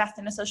idea to invest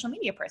in a social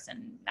media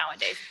person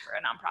nowadays for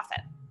a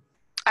nonprofit?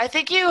 I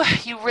think you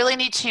really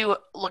need to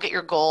look at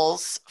your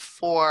goals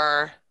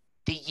for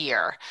the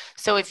year.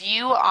 So if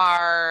you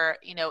are,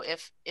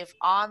 if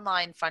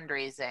online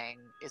fundraising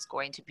is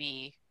going to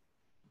be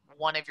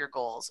one of your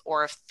goals,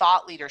 or if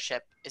thought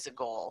leadership is a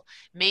goal,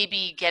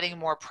 maybe getting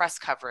more press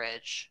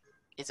coverage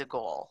is a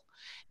goal.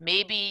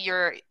 Maybe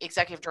your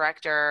executive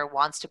director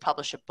wants to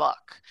publish a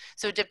book.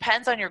 So it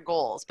depends on your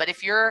goals. But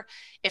if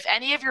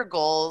any of your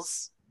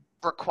goals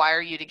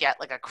require you to get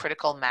like a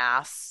critical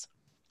mass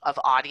of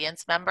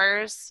audience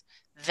members,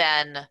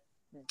 then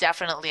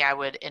definitely I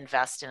would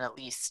invest in at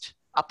least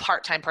a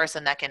part-time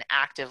person that can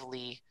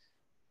actively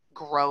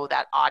grow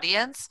that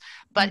audience.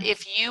 But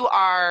if you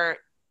are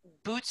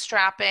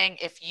bootstrapping,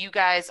 if you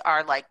guys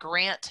are like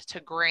grant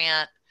to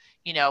grant,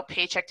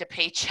 paycheck to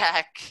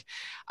paycheck,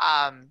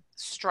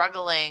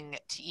 struggling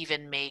to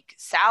even make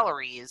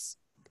salaries,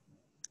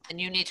 then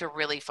you need to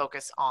really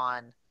focus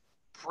on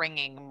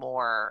bringing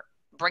more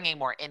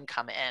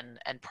income in,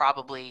 and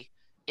probably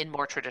in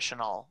more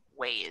traditional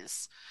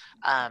ways.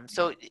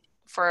 So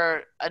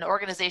for an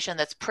organization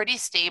that's pretty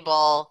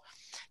stable,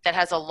 that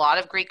has a lot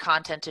of great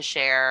content to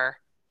share,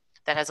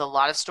 that has a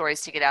lot of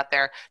stories to get out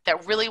there,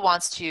 that really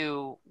wants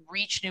to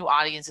reach new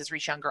audiences,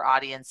 reach younger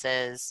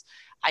audiences,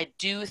 I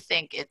do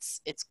think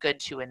it's good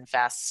to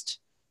invest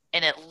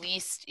in at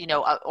least,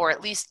 or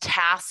at least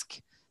task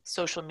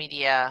social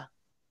media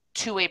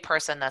to a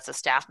person that's a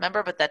staff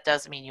member, but that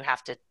does mean you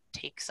have to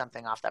take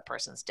something off that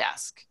person's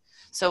desk.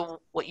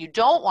 So what you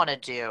don't want to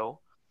do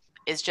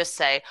is just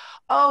say,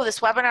 oh, this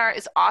webinar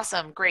is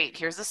awesome, great,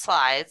 here's the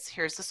slides,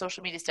 here's the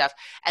social media stuff,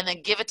 and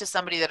then give it to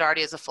somebody that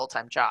already has a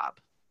full-time job,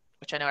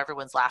 which I know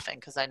everyone's laughing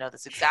because I know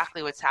that's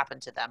exactly what's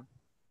happened to them.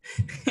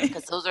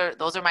 Because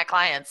those are my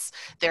clients.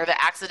 They're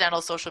the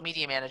accidental social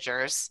media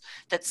managers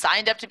that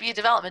signed up to be a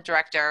development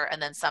director,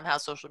 and then somehow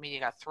social media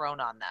got thrown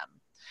on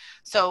them.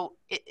 So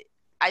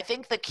I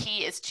think the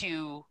key is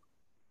to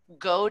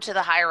go to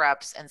the higher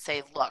ups and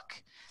say,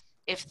 look,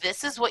 if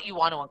this is what you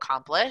want to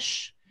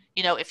accomplish,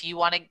 if you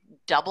want to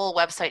double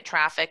website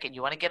traffic and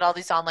you want to get all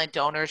these online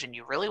donors and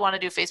you really want to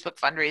do Facebook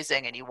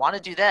fundraising and you want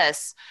to do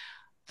this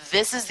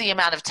is the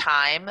amount of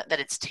time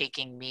that it's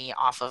taking me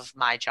off of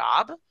my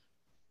job.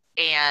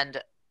 And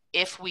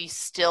if we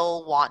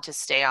still want to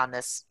stay on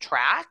this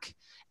track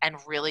and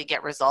really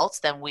get results,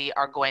 then we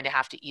are going to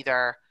have to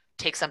either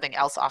take something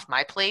else off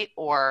my plate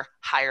or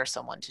hire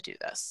someone to do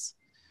this.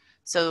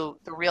 So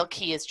the real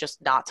key is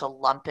just not to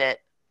lump it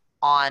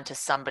onto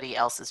somebody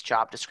else's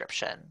job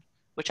description,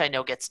 which I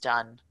know gets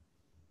done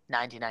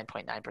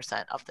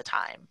 99.9% of the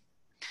time.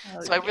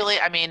 Oh, So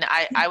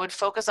I would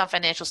focus on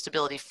financial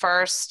stability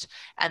first.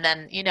 And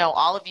then,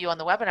 all of you on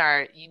the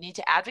webinar, you need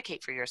to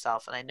advocate for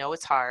yourself. And I know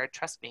it's hard,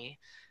 trust me,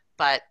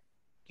 but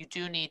you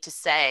do need to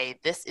say,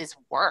 this is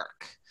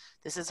work.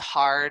 This is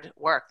hard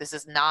work. This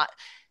is not,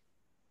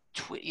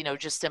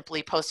 just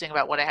simply posting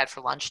about what I had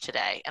for lunch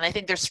today. And I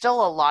think there's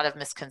still a lot of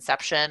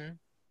misconception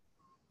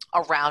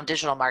around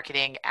digital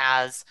marketing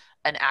as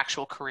an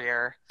actual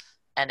career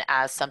and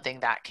as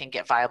something that can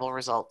get viable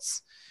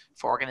results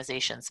for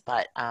organizations.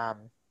 But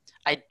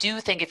I do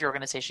think if your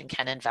organization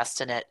can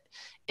invest in it,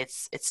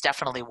 it's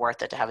definitely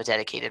worth it to have a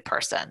dedicated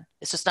person.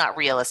 It's just not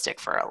realistic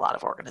for a lot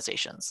of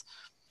organizations.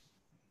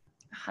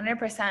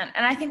 100%.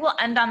 And I think we'll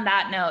end on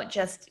that note.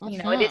 Just,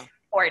 it is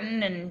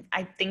important. And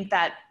I think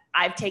that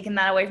I've taken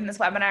that away from this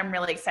webinar. I'm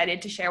really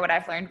excited to share what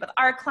I've learned with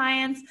our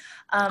clients.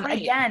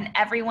 Again,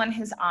 everyone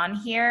who's on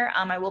here,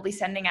 I will be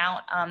sending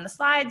out the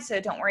slides. So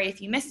don't worry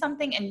if you missed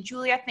something. And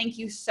Julia, thank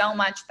you so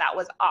much. That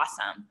was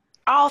awesome.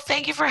 Oh,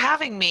 thank you for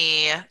having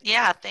me.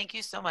 Yeah, thank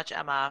you so much,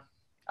 Emma.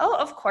 Oh,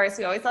 of course.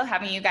 We always love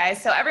having you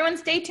guys. So everyone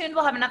stay tuned.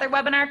 We'll have another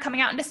webinar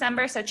coming out in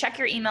December. So check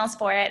your emails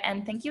for it.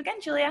 And thank you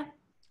again, Julia.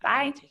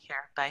 Bye. Take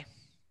care. Bye.